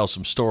tell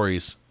some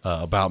stories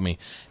about me,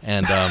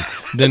 and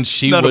then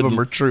she None of wouldn't. them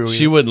are true,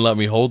 She yeah. wouldn't let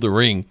me hold the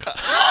ring.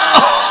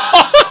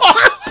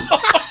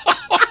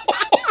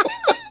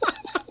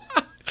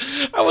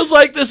 I was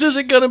like, this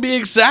isn't going to be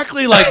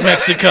exactly like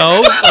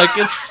Mexico. Like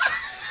it's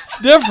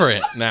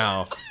different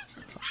now.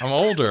 I'm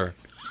older.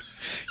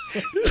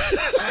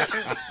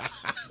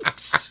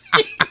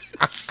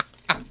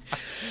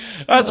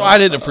 That's why I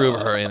didn't approve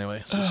of her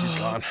anyway. So she's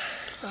gone.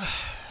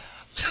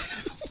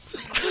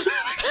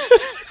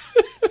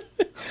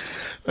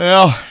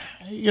 Well,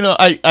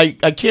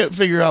 I can't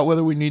figure out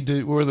whether we need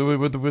to whether we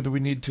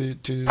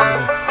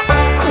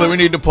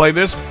need to play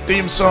this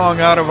theme song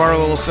out of our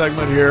little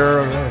segment here.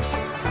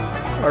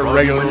 Our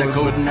regular. I'm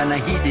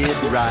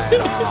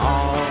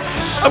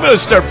gonna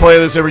start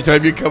playing this every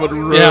time you come in the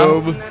room.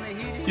 Yeah.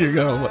 You're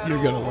gonna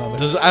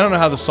love it. I don't know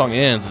how the song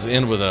ends. Does it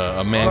end with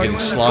a man getting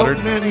slaughtered?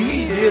 And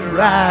he did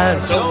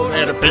ride, so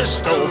had a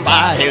pistol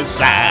by his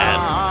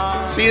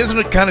side. See, isn't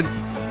it kind of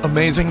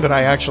amazing that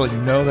I actually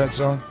know that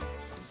song?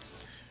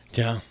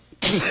 Yeah.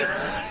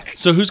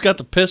 So who's got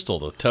the pistol,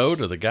 the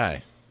toad or the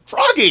guy?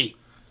 Froggy.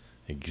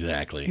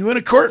 Exactly. He went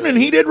a courting and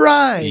he did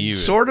ride. You-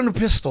 Sword and a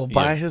pistol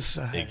by his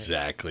side.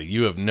 Exactly.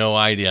 You have no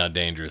idea how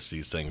dangerous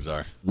these things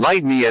are.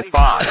 Light me at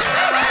 5. 5.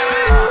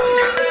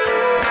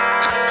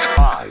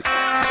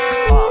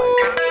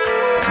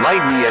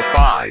 Light me at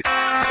 5.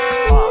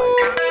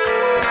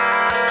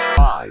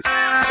 5.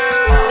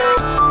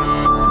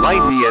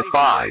 Light me at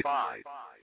 5.